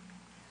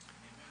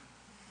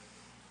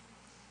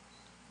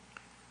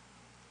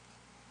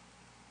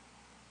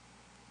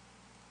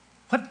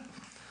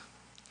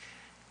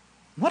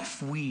 What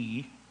if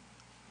we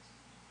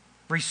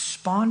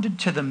responded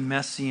to the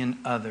messy in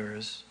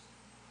others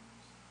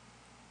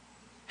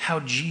how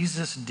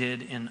Jesus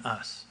did in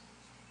us?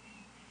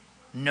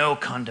 No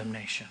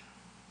condemnation.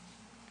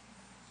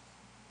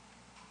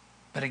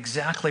 But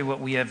exactly what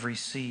we have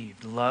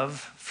received: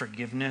 love,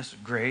 forgiveness,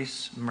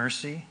 grace,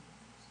 mercy.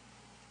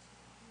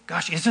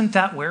 Gosh, isn't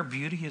that where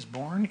beauty is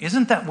born?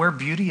 Isn't that where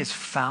beauty is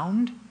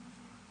found?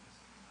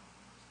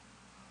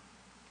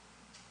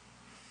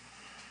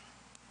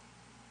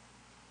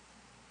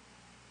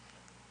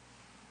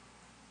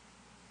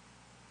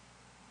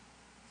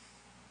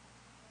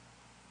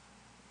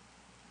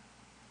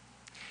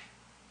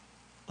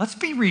 Let's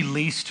be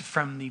released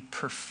from the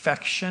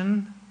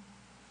perfection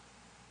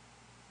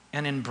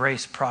and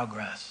embrace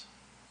progress.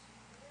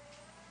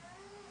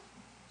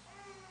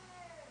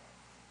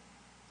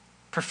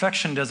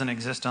 Perfection doesn't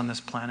exist on this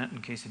planet,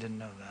 in case you didn't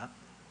know that.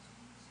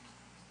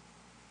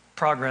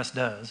 Progress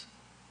does.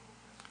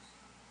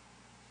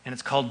 And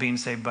it's called being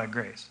saved by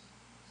grace.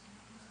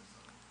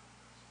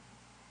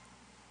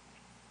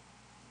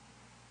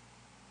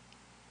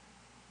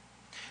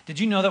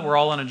 Did you know that we're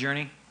all on a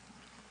journey?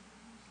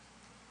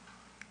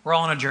 We're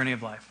all on a journey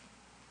of life.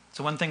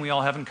 So one thing we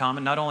all have in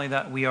common, not only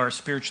that we are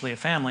spiritually a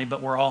family,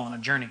 but we're all on a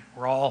journey.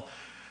 We're all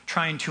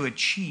trying to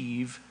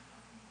achieve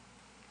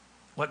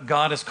what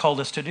God has called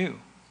us to do.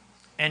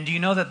 And do you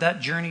know that that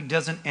journey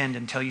doesn't end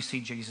until you see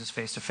Jesus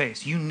face to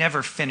face? You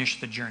never finish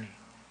the journey,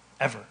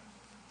 ever.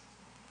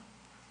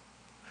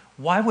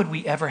 Why would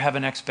we ever have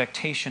an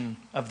expectation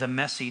of the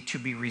messy to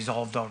be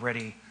resolved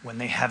already when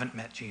they haven't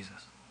met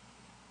Jesus?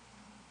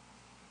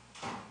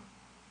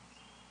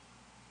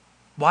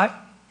 Why?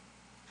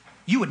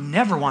 You would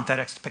never want that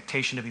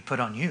expectation to be put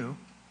on you.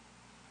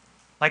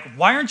 Like,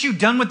 why aren't you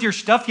done with your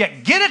stuff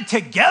yet? Get it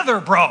together,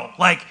 bro.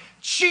 Like,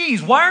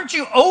 geez, why aren't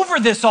you over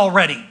this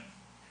already?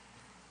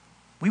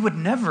 We would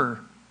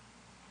never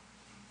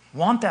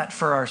want that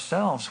for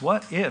ourselves.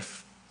 What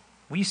if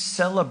we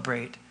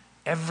celebrate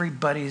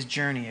everybody's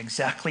journey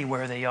exactly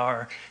where they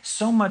are?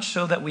 So much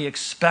so that we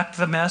expect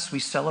the mess, we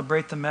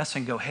celebrate the mess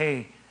and go,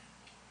 hey,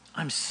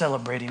 I'm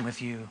celebrating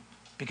with you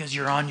because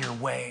you're on your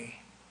way.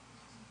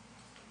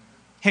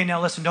 Hey,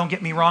 now listen, don't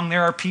get me wrong.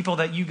 There are people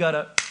that you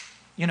gotta,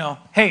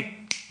 hey,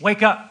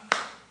 wake up.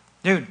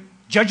 Dude,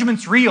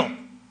 judgment's real.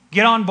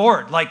 Get on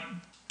board. Like,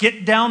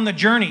 get down the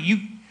journey.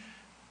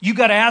 You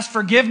gotta ask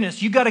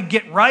forgiveness. You gotta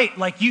get right.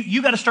 Like,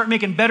 you gotta start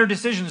making better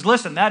decisions.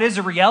 Listen, that is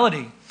a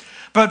reality.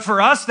 But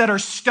for us that are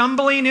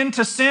stumbling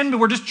into sin,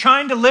 we're just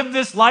trying to live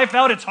this life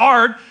out. It's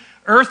hard.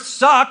 Earth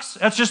sucks.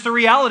 That's just the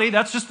reality.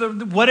 That's just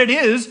what it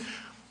is.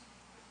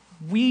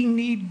 We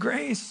need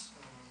grace.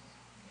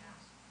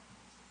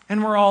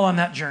 And we're all on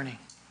that journey.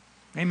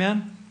 Amen?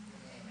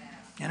 Amen?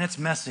 And it's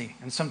messy,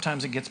 and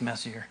sometimes it gets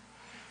messier.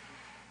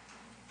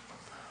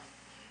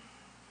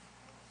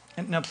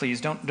 And now,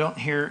 please, don't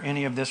hear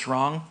any of this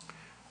wrong.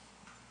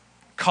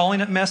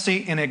 Calling it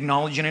messy and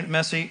acknowledging it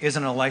messy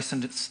isn't a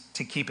license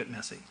to keep it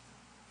messy.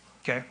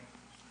 Okay?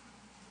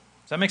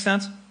 Does that make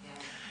sense?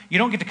 Yeah. You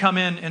don't get to come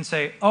in and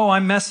say, oh,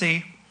 I'm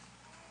messy,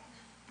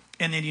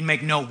 and then you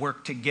make no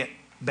work to get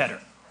better,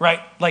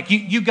 right? Like,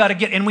 you got to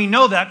get, and we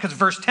know that because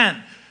verse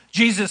 10,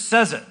 Jesus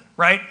says it,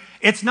 right?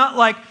 It's not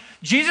like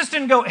Jesus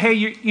didn't go,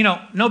 hey,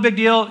 no big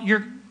deal.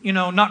 You're,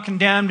 not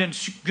condemned and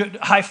good,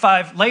 high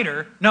five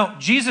later. No,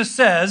 Jesus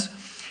says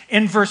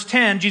in verse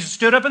 10, Jesus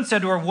stood up and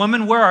said to her,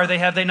 woman, where are they?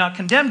 Have they not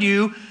condemned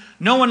you?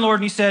 No one, Lord.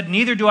 And he said,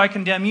 neither do I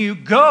condemn you.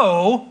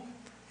 Go,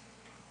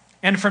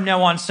 and from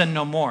now on sin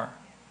no more.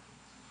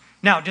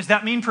 Now, does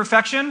that mean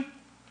perfection?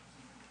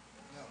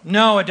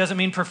 No, it doesn't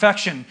mean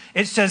perfection.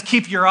 It says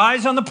keep your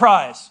eyes on the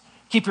prize.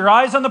 Keep your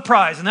eyes on the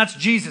prize, and that's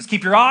Jesus.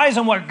 Keep your eyes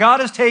on what God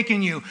has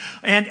taken you.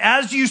 And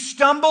as you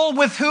stumble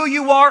with who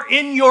you are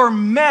in your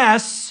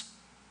mess,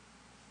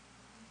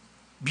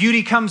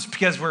 beauty comes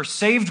because we're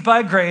saved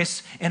by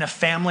grace in a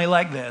family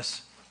like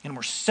this, and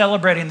we're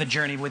celebrating the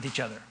journey with each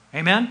other.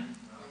 Amen?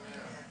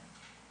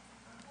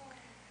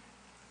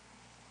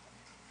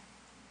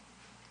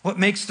 What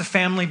makes the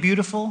family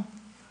beautiful?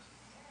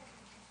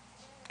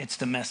 It's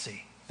the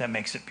messy that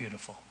makes it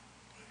beautiful.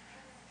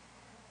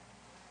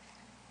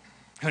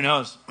 Who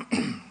knows?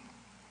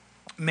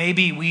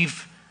 Maybe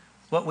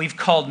what we've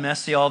called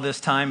messy all this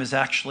time is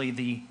actually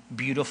the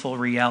beautiful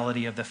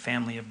reality of the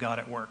family of God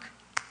at work.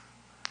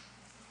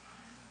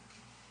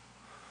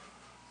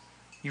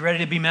 You ready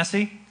to be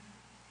messy?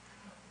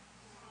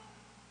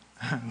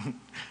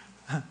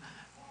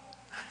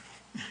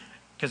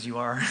 Because you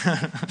are.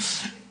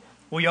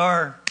 We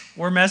are.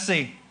 We're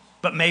messy.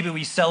 But maybe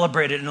we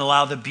celebrate it and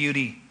allow the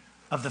beauty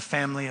of the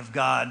family of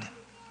God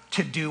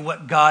to do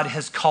what God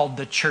has called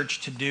the church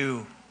to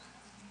do,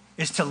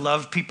 is to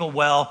love people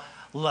well,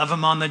 love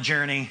them on the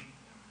journey.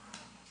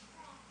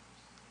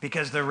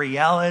 Because the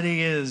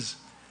reality is,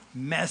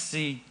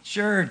 messy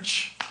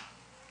church,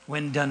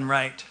 when done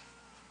right,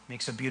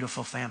 makes a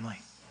beautiful family.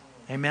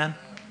 Amen?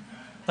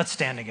 Let's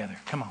stand together.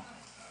 Come on.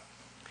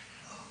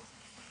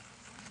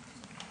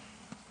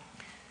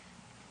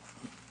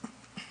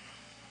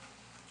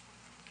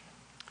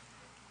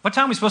 What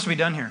time are we supposed to be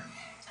done here?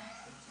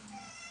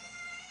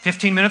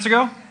 15 minutes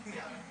ago?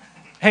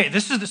 Hey,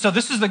 this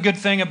is the good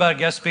thing about a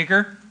guest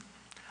speaker.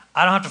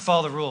 I don't have to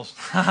follow the rules.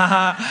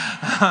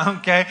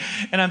 Okay?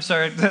 And I'm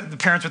sorry, the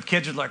parents with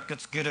kids are like,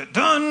 let's get it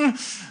done.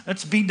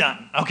 Let's be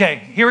done. Okay,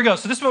 here we go.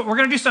 So this is what we're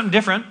going to do, something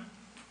different.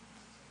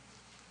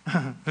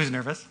 Who's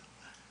nervous?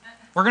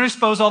 We're going to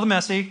expose all the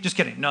messy. Just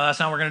kidding. No, that's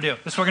not what we're going to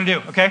do. This is what we're going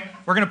to do, okay?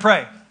 We're going to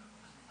pray.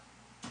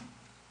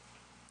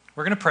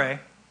 We're going to pray.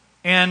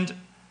 And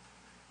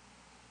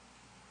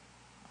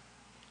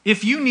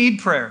if you need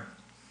prayer,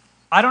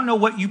 I don't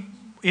know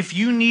if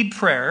you need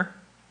prayer,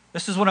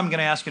 this is what I'm going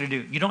to ask you to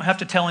do. You don't have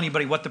to tell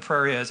anybody what the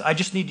prayer is. I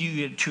just need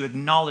you to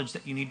acknowledge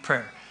that you need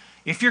prayer.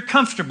 If you're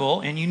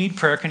comfortable and you need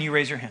prayer, can you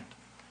raise your hand?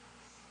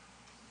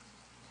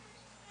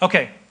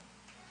 Okay.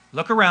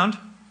 Look around.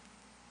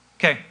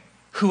 Okay.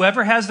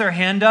 Whoever has their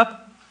hand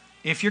up,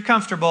 if you're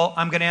comfortable,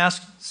 I'm going to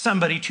ask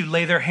somebody to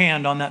lay their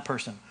hand on that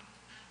person.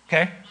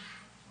 Okay?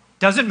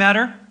 Doesn't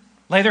matter.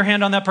 Lay their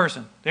hand on that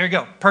person. There you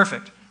go.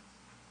 Perfect.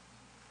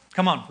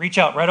 Come on. Reach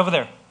out right over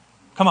there.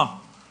 Come on.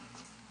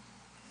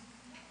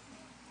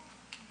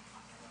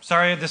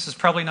 Sorry, this is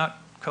probably not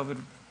COVID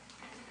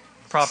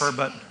proper,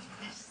 but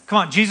come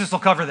on. Jesus will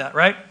cover that,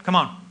 right? Come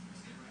on.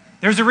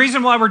 There's a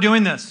reason why we're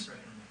doing this.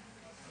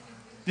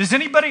 Does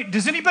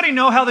anybody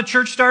know how the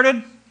church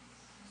started?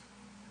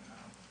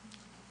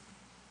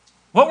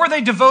 What were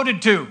they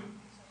devoted to?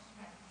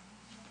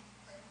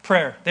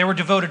 Prayer. They were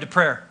devoted to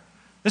prayer.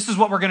 This is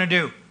what we're going to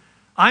do.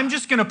 I'm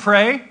just going to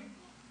pray,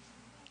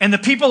 and the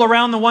people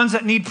around the ones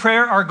that need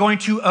prayer are going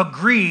to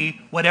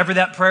agree, whatever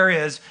that prayer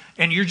is,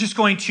 and you're just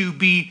going to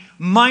be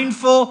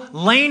mindful,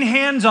 laying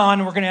hands on,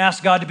 and we're going to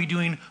ask God to be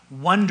doing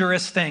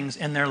wondrous things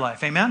in their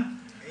life. Amen? Amen.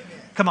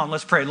 Come on,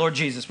 let's pray. Lord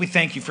Jesus, we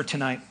thank you for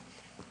tonight.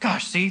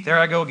 Gosh, see, there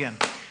I go again.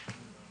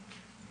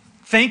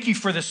 Thank you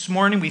for this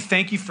morning. We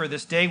thank you for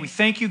this day. We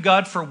thank you,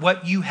 God, for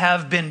what you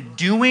have been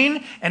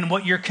doing and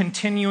what you're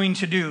continuing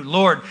to do.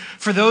 Lord,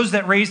 for those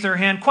that raise their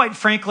hand, quite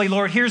frankly,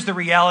 Lord, here's the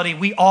reality.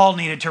 We all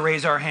needed to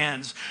raise our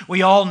hands.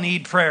 We all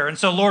need prayer. And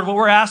so, Lord, what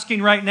we're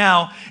asking right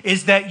now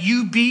is that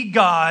you be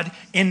God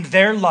in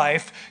their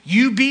life.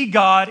 You be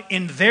God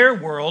in their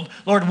world.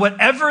 Lord,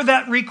 whatever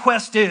that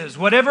request is,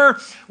 whatever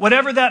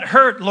that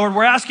hurt, Lord,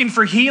 we're asking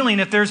for healing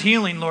if there's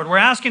healing, Lord. We're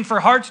asking for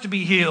hearts to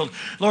be healed.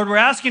 Lord, we're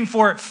asking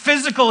for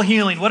physical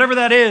healing. Whatever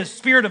that is,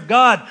 Spirit of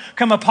God,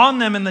 come upon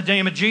them in the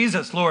name of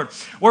Jesus, Lord.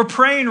 We're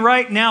praying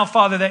right now,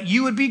 Father, that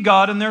you would be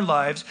God in their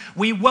lives.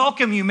 We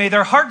welcome you. May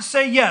their hearts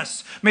say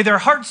yes. May their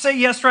hearts say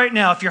yes right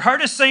now. If your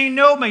heart is saying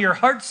no, may your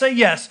heart say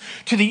yes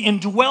to the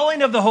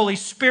indwelling of the Holy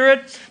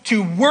Spirit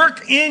to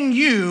work in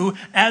you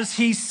as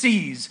he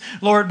sees.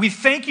 Lord, we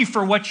thank you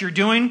for what you're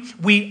doing.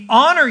 We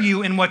honor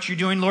you in what you're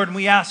doing, Lord, and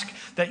we ask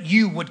that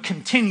you would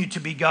continue to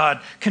be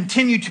God.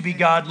 Continue to be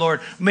God, Lord.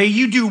 May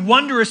you do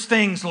wondrous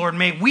things, Lord.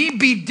 May we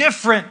be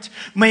different.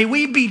 May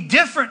we be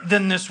different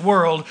than this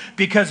world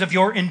because of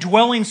your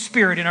indwelling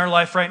spirit in our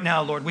life right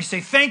now, Lord. We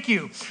say thank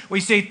you. We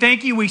say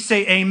thank you. We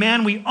say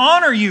amen. We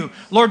honor you,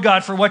 Lord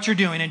God, for what you're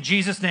doing in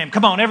Jesus' name.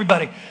 Come on,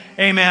 everybody.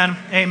 Amen,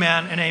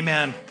 amen, and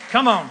amen.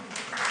 Come on.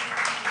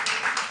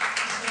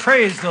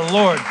 Praise the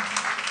Lord.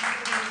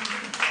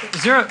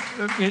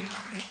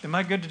 Am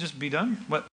I good to just be done? What?